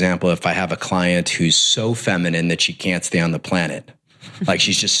 so for example, if I have a client who's so feminine that she can't stay on the planet. Like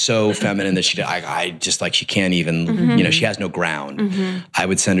she's just so feminine that she can't even, she has no ground. I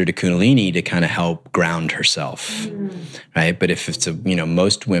would send her to Kundalini to kind of help ground herself, right? But if it's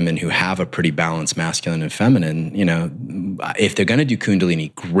most women who have a pretty balanced masculine and feminine, if they're going to do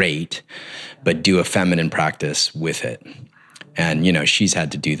Kundalini, great, but do a feminine practice with it. And, she's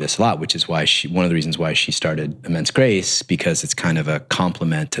had to do this a lot, which is why one of the reasons why she started Immense Grace, because it's kind of a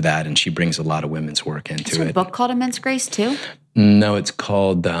complement to that. And she brings a lot of women's work into Is there a it. book called Immense Grace too? No, it's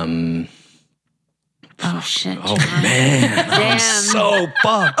called, Oh shit! oh man, Damn. I'm so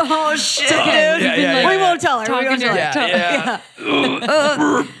fucked. Oh shit, dude! yeah. We won't tell her. We won't tell her. Yeah.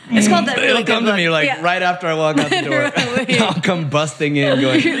 It's called that. It'll come to me right after I walk out the door. I'll come busting in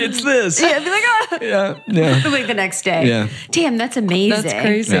going, it's this. Yeah, be like, oh. Yeah. Like the next day. Yeah. Damn, that's amazing. That's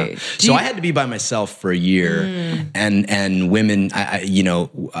crazy. Yeah. So I had to be by myself for a year, and women.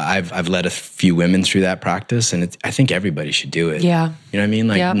 I've led a few women through that practice, and I think everybody should do it. Yeah. You know what I mean?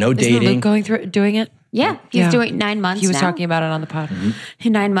 Like no Isn't dating. Luke doing it? Yeah, he's doing 9 months. He was now. talking about it on the pod.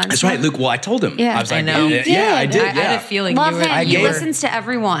 9 months. That's right, Luke. Well, I told him. Yeah. I was like, I know. yeah, I did. I had a feeling Love you were. him. He gave- listens to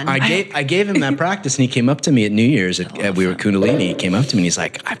everyone. I gave him that practice, and he came up to me at New Year's. We were at Kundalini. He came up to me, and he's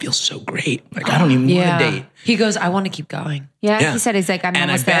like, "I feel so great. Like I don't even want to date." He goes, I want to keep going. yeah, he said he's like, I'm and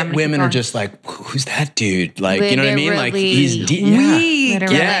I almost there. I'm bet gonna keep women are going. just like, "Who's that dude?" Like, you know what I mean? Like Literally. he's We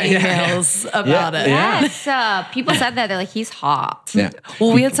Literally. get emails about it. Yeah. Yes, people said that they're like, he's hot. Yeah.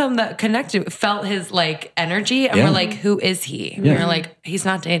 Well, we had some that connected, felt his like energy, and Yeah. we're like, "Who is he?" And we're like, "He's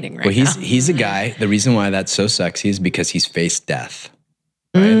not dating right Well, now." he's a guy. The reason why that's so sexy is because he's faced death.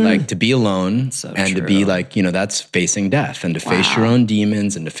 Right? Like to be alone and to be like, that's facing death and to face your own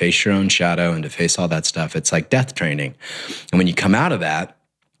demons and to face your own shadow and to face all that stuff. It's like death training. And when you come out of that,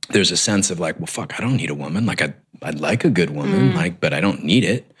 there's a sense of like, well, fuck, I don't need a woman. Like I'd like a good woman, but I don't need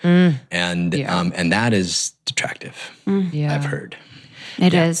it. And that is attractive. I've heard.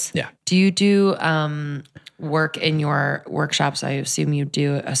 It is. Yeah. Do you do work in your workshops? I assume you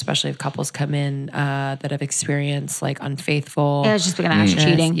do, especially if couples come in that have experienced like unfaithful. Yeah, I was just going to ask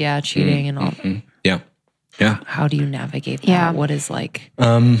cheating. Yeah, cheating and all. Yeah. Yeah. How do you navigate that? Yeah. What is like?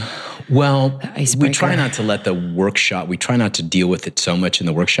 Well, we icebreaker. try not to let the workshop, we try not to deal with it so much in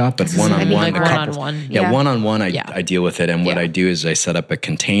the workshop, but one-on-one, like the couple- one-on-one. Yeah, Yeah. one-on-one, I deal with it. And what Yeah. I do is I set up a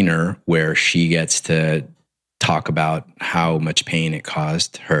container where she gets to talk about how much pain it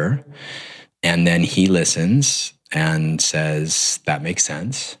caused her. And then he listens and says, that makes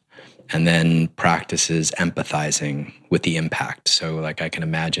sense. And then practices empathizing with the impact. So like I can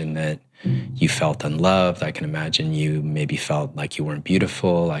imagine that you felt unloved. I can imagine you maybe felt like you weren't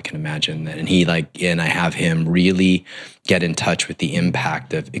beautiful. I can imagine that. And I have him really get in touch with the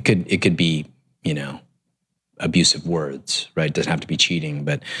impact of, it could be, abusive words, right? It doesn't have to be cheating,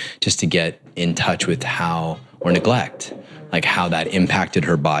 but just to get in touch with or neglect, like how that impacted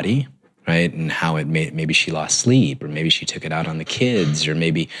her body, right? And how it maybe she lost sleep, or maybe she took it out on the kids, or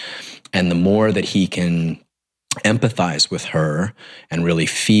maybe, and the more that he can empathize with her and really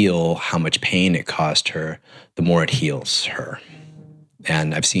feel how much pain it caused her, the more it heals her.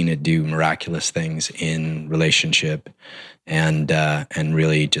 And I've seen it do miraculous things in relationship and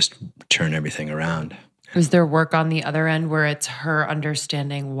really just turn everything around. Is there work on the other end where it's her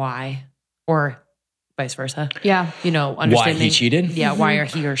understanding why, or vice versa? Yeah. Understanding Why he cheated? Yeah, why are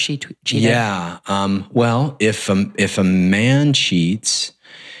he or she cheated? Yeah. Well, if a man cheats,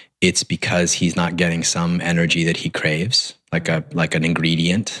 it's because he's not getting some energy that he craves, like an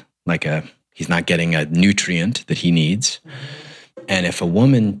ingredient, he's not getting a nutrient that he needs. And if a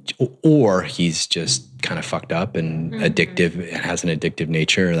woman, or he's just kind of fucked up and addictive, and has an addictive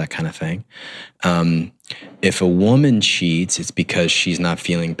nature, or that kind of thing. If a woman cheats, it's because she's not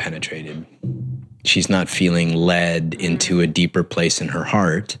feeling penetrated. She's not feeling led into a deeper place in her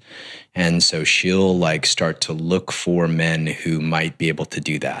heart. And so she'll like start to look for men who might be able to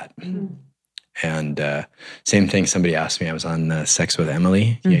do that. And same thing, somebody asked me, I was on Sex with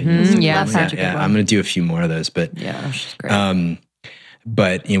Emily. Yeah, I'm going to do a few more of those, but yeah, she's great.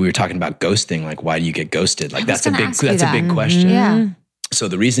 But we were talking about ghosting. Like, why do you get ghosted? Like, that's a big question. Yeah. So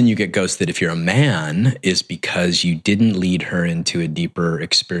the reason you get ghosted if you're a man is because you didn't lead her into a deeper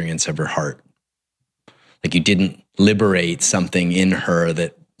experience of her heart. Like, you didn't liberate something in her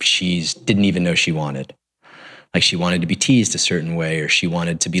that didn't even know she wanted. Like, she wanted to be teased a certain way, or she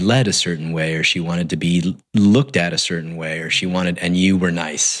wanted to be led a certain way, or she wanted to be looked at a certain way, or and you were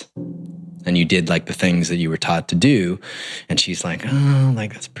nice. And you did like the things that you were taught to do. And she's like, oh,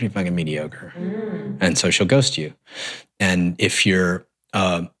 like that's pretty fucking mediocre. And so she'll ghost you. And if you're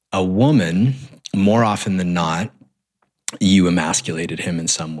a woman, more often than not, you emasculated him in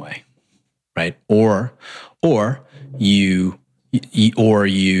some way, right? Or you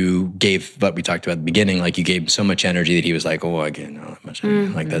gave what we talked about at the beginning, like you gave so much energy that he was like, oh, I get not that much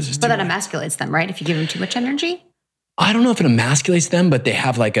energy. Like that's just But that emasculates them, right? If you give them too much energy? I don't know if it emasculates them, but they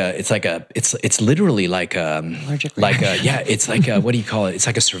have it's literally like it's like a, what do you call it? It's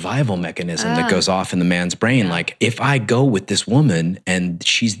like a survival mechanism that goes off in the man's brain. Yeah. Like, if I go with this woman and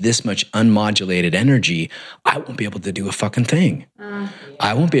she's this much unmodulated energy, I won't be able to do a fucking thing.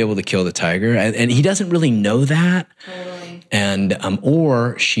 I won't be able to kill the tiger. And he doesn't really know that. Totally. And,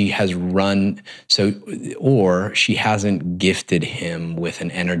 or she hasn't gifted him with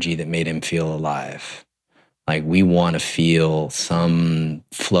an energy that made him feel alive. Like, we want to feel some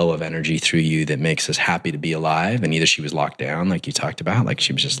flow of energy through you that makes us happy to be alive. And either she was locked down, like you talked about, like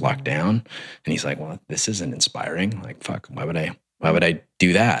she was just locked down. And he's like, well, this isn't inspiring. Like, fuck, why would I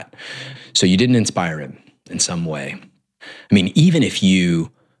do that? So you didn't inspire him in some way. I mean, even if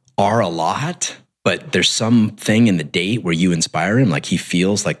you are a lot, but there's something in the date where you inspire him, like he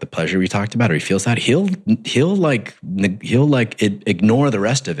feels like the pleasure we talked about, or he feels that, he'll ignore the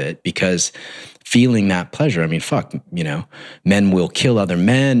rest of it because feeling that pleasure. I mean, fuck, men will kill other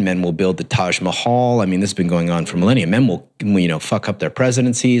men. Men will build the Taj Mahal. I mean, this has been going on for millennia. Men will, fuck up their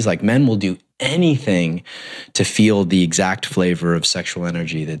presidencies. Like, men will do anything to feel the exact flavor of sexual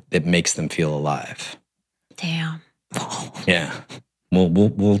energy that makes them feel alive. Damn. Yeah.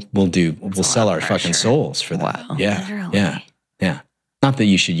 We'll sell our fucking souls for that. Wow. Yeah. Literally. Yeah. Not that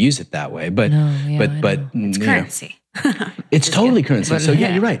you should use it that way, but It's currency. It's totally currency. So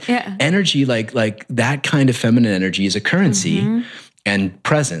yeah, you're right. Yeah. Energy, like that kind of feminine energy is a currency, and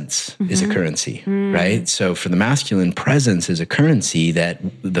presence is a currency, right? So for the masculine, presence is a currency that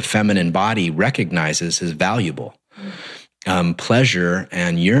the feminine body recognizes as valuable. Pleasure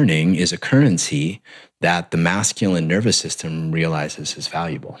and yearning is a currency that the masculine nervous system realizes is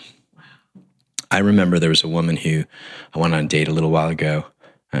valuable. Wow. I remember there was a woman who I went on a date a little while ago.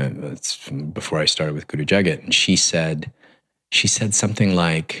 It's before I started with Guru Jagat, and she said something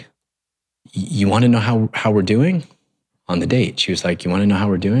like, "You want to know how we're doing?" On the date, she was like, "You want to know how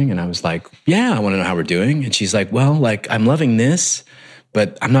we're doing?" And I was like, "Yeah, I want to know how we're doing." And she's like, "Well, like I'm loving this,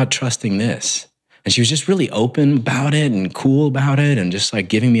 but I'm not trusting this." And she was just really open about it and cool about it and just like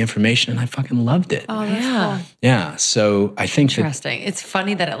giving me information, and I fucking loved it. Oh, yeah. Cool. Yeah. So I think interesting. It's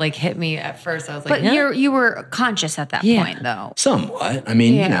funny that it like hit me at first. I was like, but you were conscious at that point though. Somewhat. I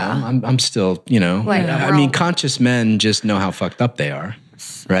mean, I'm still, I mean, conscious men just know how fucked up they are.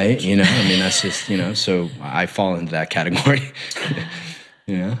 Right? I mean, that's just, so I fall into that category.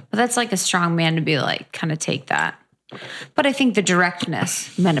 But that's like a strong man to be like, kind of take that. But I think the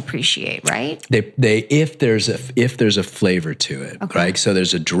directness men appreciate, right? They if there's a flavor to it, okay. Right? So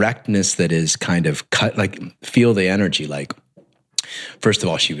there's a directness that is kind of cut, like feel the energy. Like, first of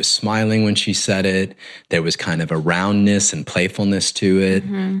all, she was smiling when she said it. There was kind of a roundness and playfulness to it,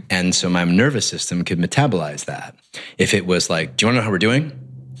 and so my nervous system could metabolize that. If it was like, "Do you want to know how we're doing?"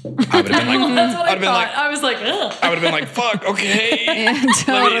 I would have been like, that's what I thought. I was like, ugh. I would have been like, fuck, okay. Yeah,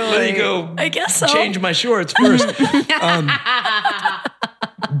 totally. Let me go. I guess so. Change my shorts first.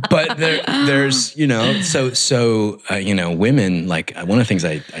 But there's, women, like one of the things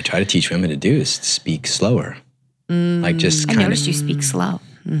I try to teach women to do is speak slower. Like just kind of. I noticed you speak slow.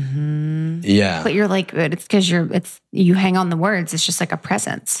 Mm-hmm. Yeah. But you're like, it's because you hang on the words. It's just like a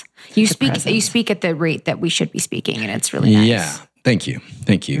presence. You speak at the rate that we should be speaking, and it's really nice. Thank you.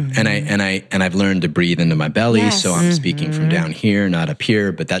 And I've learned to breathe into my belly. Yes. So I'm speaking from down here, not up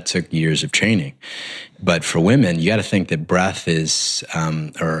here, but that took years of training. But for women, you got to think that breath is,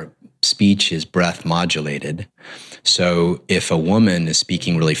 or speech is breath modulated. So if a woman is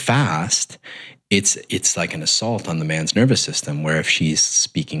speaking really fast, it's like an assault on the man's nervous system, where if she's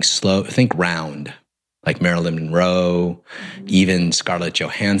speaking slow, think round, like Marilyn Monroe, even Scarlett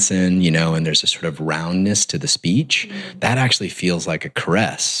Johansson, and there's a sort of roundness to the speech, that actually feels like a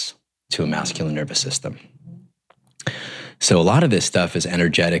caress to a masculine nervous system. So a lot of this stuff is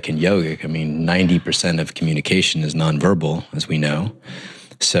energetic and yogic. I mean, 90% of communication is nonverbal, as we know.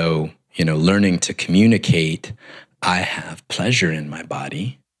 So, learning to communicate, I have pleasure in my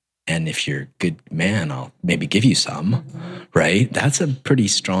body, and if you're a good man, I'll maybe give you some, right? That's a pretty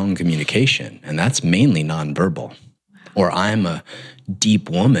strong communication, and that's mainly nonverbal. Or I'm a deep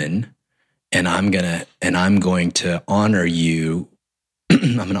woman, and I'm going to honor you.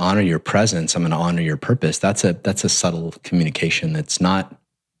 I'm going to honor your presence. I'm going to honor your purpose. That's a subtle communication that's not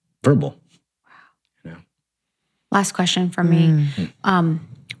verbal. Last question from me.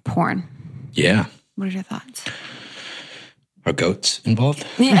 Porn. Yeah. What are your thoughts? Are goats involved?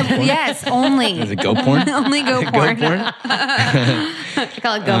 Yes, only. Is it goat porn? Only goat porn. Goat porn? I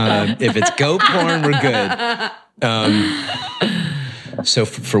call it goat porn. If it's goat porn, we're good. So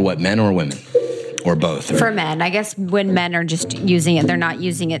for what, men or women? Or both? Or? For men. I guess when men are just using it, they're not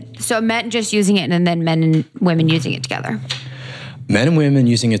using it. So men just using it, and then men and women using it together. Men and women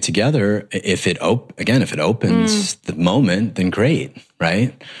using it together, if it opens the moment, then great,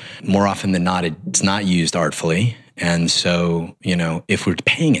 right? More often than not, it's not used artfully. And so, if we're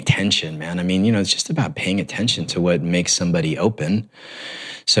paying attention, man, it's just about paying attention to what makes somebody open.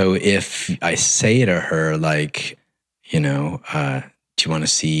 So if I say to her, like, do you want to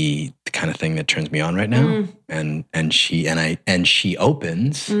see the kind of thing that turns me on right now? And she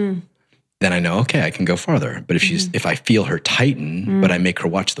opens, then I know, okay, I can go farther. But if I feel her tighten, but I make her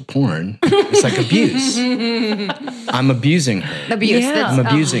watch the porn, it's like abuse. I'm abusing her. Abuse. Yeah. I'm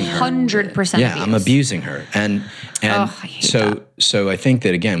abusing her. 100% Yeah, abuse. I'm abusing her. And I hate so I think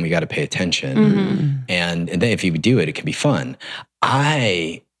that, again, we got to pay attention. And then if you do it, it can be fun.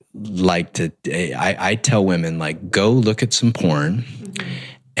 I tell women, like, go look at some porn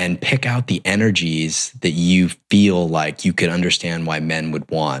and pick out the energies that you feel like you could understand why men would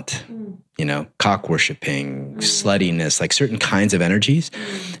want. Cock worshiping, sluttiness, like certain kinds of energies.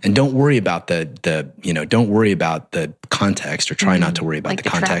 And don't worry about don't worry about the context, or try not to worry about Like the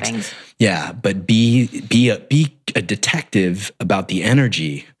context. trappings. Yeah, but be a detective about the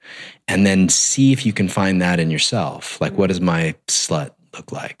energy, and then see if you can find that in yourself. Like, what does my slut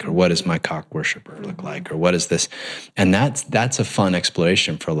look like, or what does my cock worshiper look like, or what is this? And that's a fun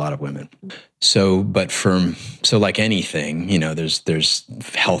exploration for a lot of women. So like anything, there's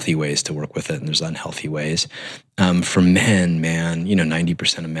healthy ways to work with it, and there's unhealthy ways. For men, man,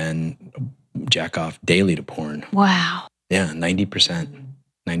 90% of men jack off daily to porn. Wow. Yeah, 90%.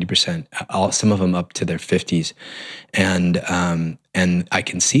 90%. Some of them up to their 50s, and I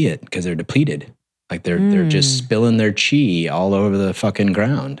can see it because they're depleted. Like they're just spilling their chi all over the fucking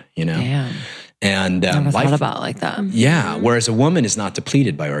ground, Damn. And Never thought about it like that. Yeah. Whereas a woman is not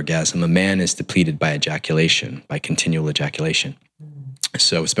depleted by orgasm, a man is depleted by ejaculation, by continual ejaculation.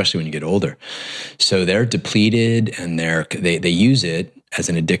 So especially when you get older, so they're depleted, and they use it as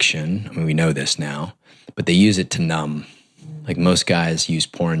an addiction. We know this now, but they use it to numb. Like most guys use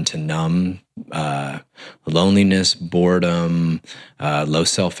porn to numb loneliness, boredom, low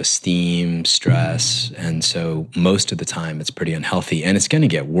self-esteem, stress. And so most of the time it's pretty unhealthy, and it's going to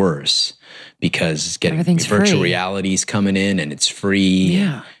get worse because virtual reality's coming in, and it's free.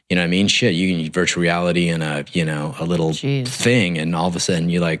 Yeah. You know what I mean? Shit, you can use virtual reality in a little thing, and all of a sudden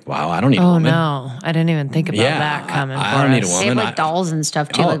you're like, wow, I don't need a woman. Oh no, I didn't even think about that coming. I don't need a They woman. have like dolls and stuff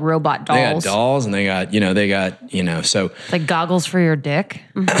too, like robot dolls. They got dolls, and they got, so It's like goggles for your dick.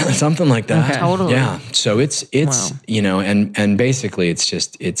 something like that. Okay. Totally. Yeah. So it's Wow. and basically it's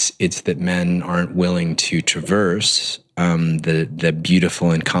just it's that men aren't willing to traverse the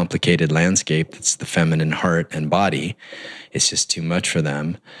beautiful and complicated landscape that's the feminine heart and body. It's just too much for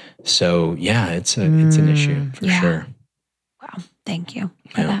them. So yeah, it's an issue for sure. Wow. Thank you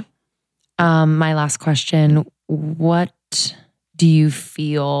for Yeah. that. My last question: what do you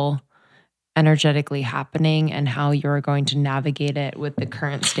feel energetically happening, and how you're going to navigate it with the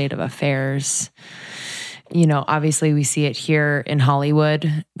current state of affairs? Obviously we see it here in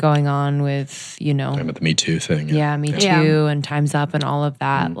Hollywood going on with, Talking about the Me Too thing. Me Too Yeah. and Time's Up and all of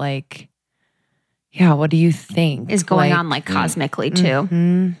that. Like, yeah, what do you think Is going on like cosmically too.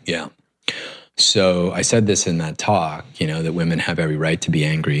 Mhm. Yeah. So I said this in that talk, that women have every right to be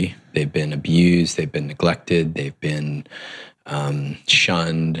angry. They've been abused, they've been neglected, they've been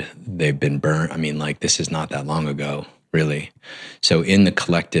shunned, they've been burnt. I mean, like, this is not that long ago, really. So in the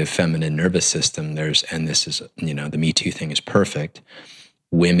collective feminine nervous system, and this is, the Me Too thing is perfect.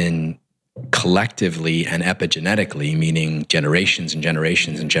 Women collectively and epigenetically, meaning generations and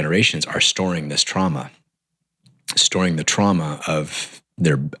generations and generations, are storing this trauma, storing the trauma of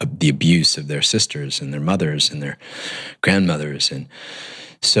the abuse of their sisters and their mothers and their grandmothers. And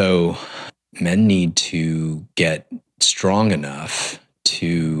so men need to get strong enough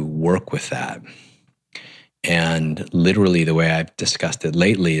to work with that. And literally, the way I've discussed it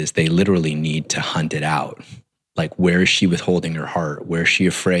lately is they literally need to hunt it out. Like, where is she withholding her heart? Where is she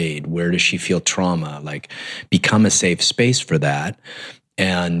afraid? Where does she feel trauma? Like, become a safe space for that.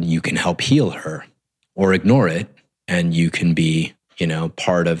 And you can help heal her, or ignore it. And you can be,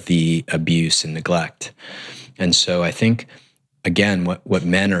 part of the abuse and neglect. And so I think, again, what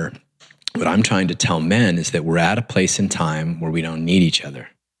I'm trying to tell men is that we're at a place in time where we don't need each other.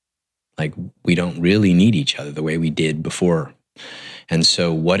 Like, we don't really need each other the way we did before. And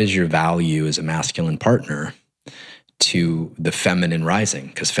so what is your value as a masculine partner to the feminine rising?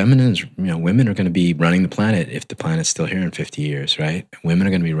 Because women are going to be running the planet if the planet's still here in 50 years, right? Women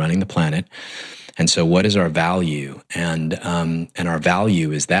are going to be running the planet. And so what is our value? And our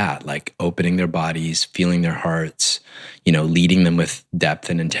value is that, like, opening their bodies, feeling their hearts, leading them with depth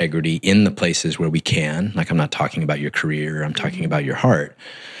and integrity in the places where we can. Like, I'm not talking about your career. I'm talking about your heart.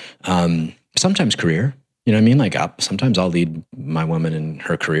 Sometimes career, you know what I mean? Like, sometimes I'll lead my woman in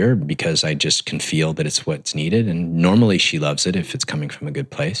her career because I just can feel that it's what's needed. And normally she loves it if it's coming from a good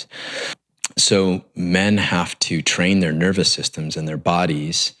place. So men have to train their nervous systems and their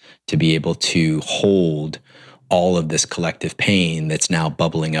bodies to be able to hold all of this collective pain that's now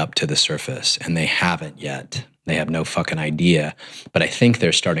bubbling up to the surface. And they haven't yet. They have no fucking idea. But I think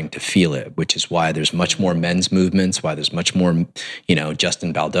they're starting to feel it, which is why there's much more men's movements, why there's much more,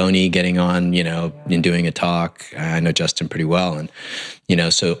 Justin Baldoni getting on, and doing a talk. I know Justin pretty well.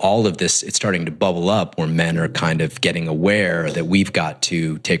 And, so all of this, it's starting to bubble up where men are kind of getting aware that we've got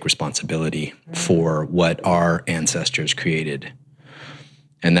to take responsibility for what our ancestors created.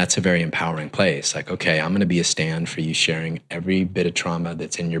 And that's a very empowering place. Like, okay, I'm going to be a stand for you sharing every bit of trauma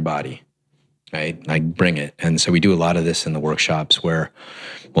that's in your body. Right? Like, bring it. And so we do a lot of this in the workshops where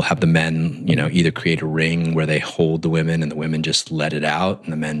we'll have the men, either create a ring where they hold the women and the women just let it out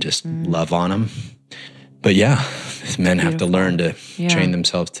and the men just love on them. But yeah, men have to learn to train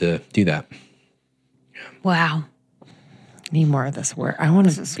themselves to do that. Wow. Need more of this work. I want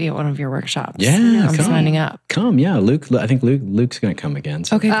to be at one of your workshops. Yeah, I'm signing up. Come, yeah. Luke, I think Luke's going to come again.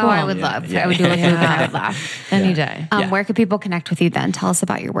 So. Okay, cool. Oh, I would love. I would do it with Luke and I would laugh. Any day. Where could people connect with you then? Tell us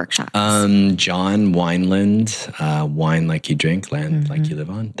about your workshops. John Wineland, wine like you drink, land like you live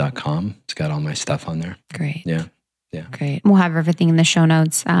on.com. It's got all my stuff on there. Great. Yeah. Great. We'll have everything in the show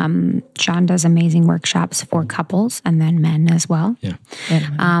notes. John does amazing workshops for couples and then men as well. Yeah.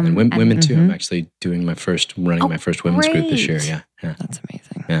 And women too. I'm actually running my first women's group this year. Yeah. That's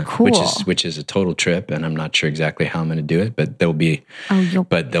amazing. Yeah. Cool. Which is a total trip, and I'm not sure exactly how I'm going to do it, but there'll be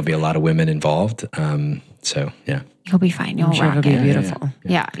a lot of women involved. So yeah. You'll be fine. You'll rock it'll be it. beautiful.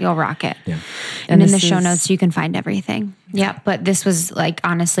 Yeah, you'll rock it. Yeah. And in the show notes, you can find everything. Yeah, but this was like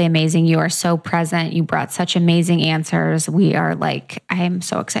honestly amazing. You are so present. You brought such amazing answers. We are like, I am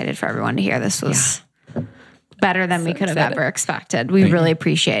so excited for everyone to hear. This was better than we could have ever expected. We really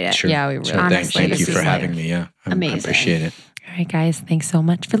appreciate it. Sure. Yeah, we really sure. honestly, Thank you for having me. Yeah. Amazing. I appreciate it. All right, guys. Thanks so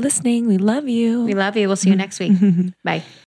much for listening. We love you. We love you. We'll see you next week. Bye.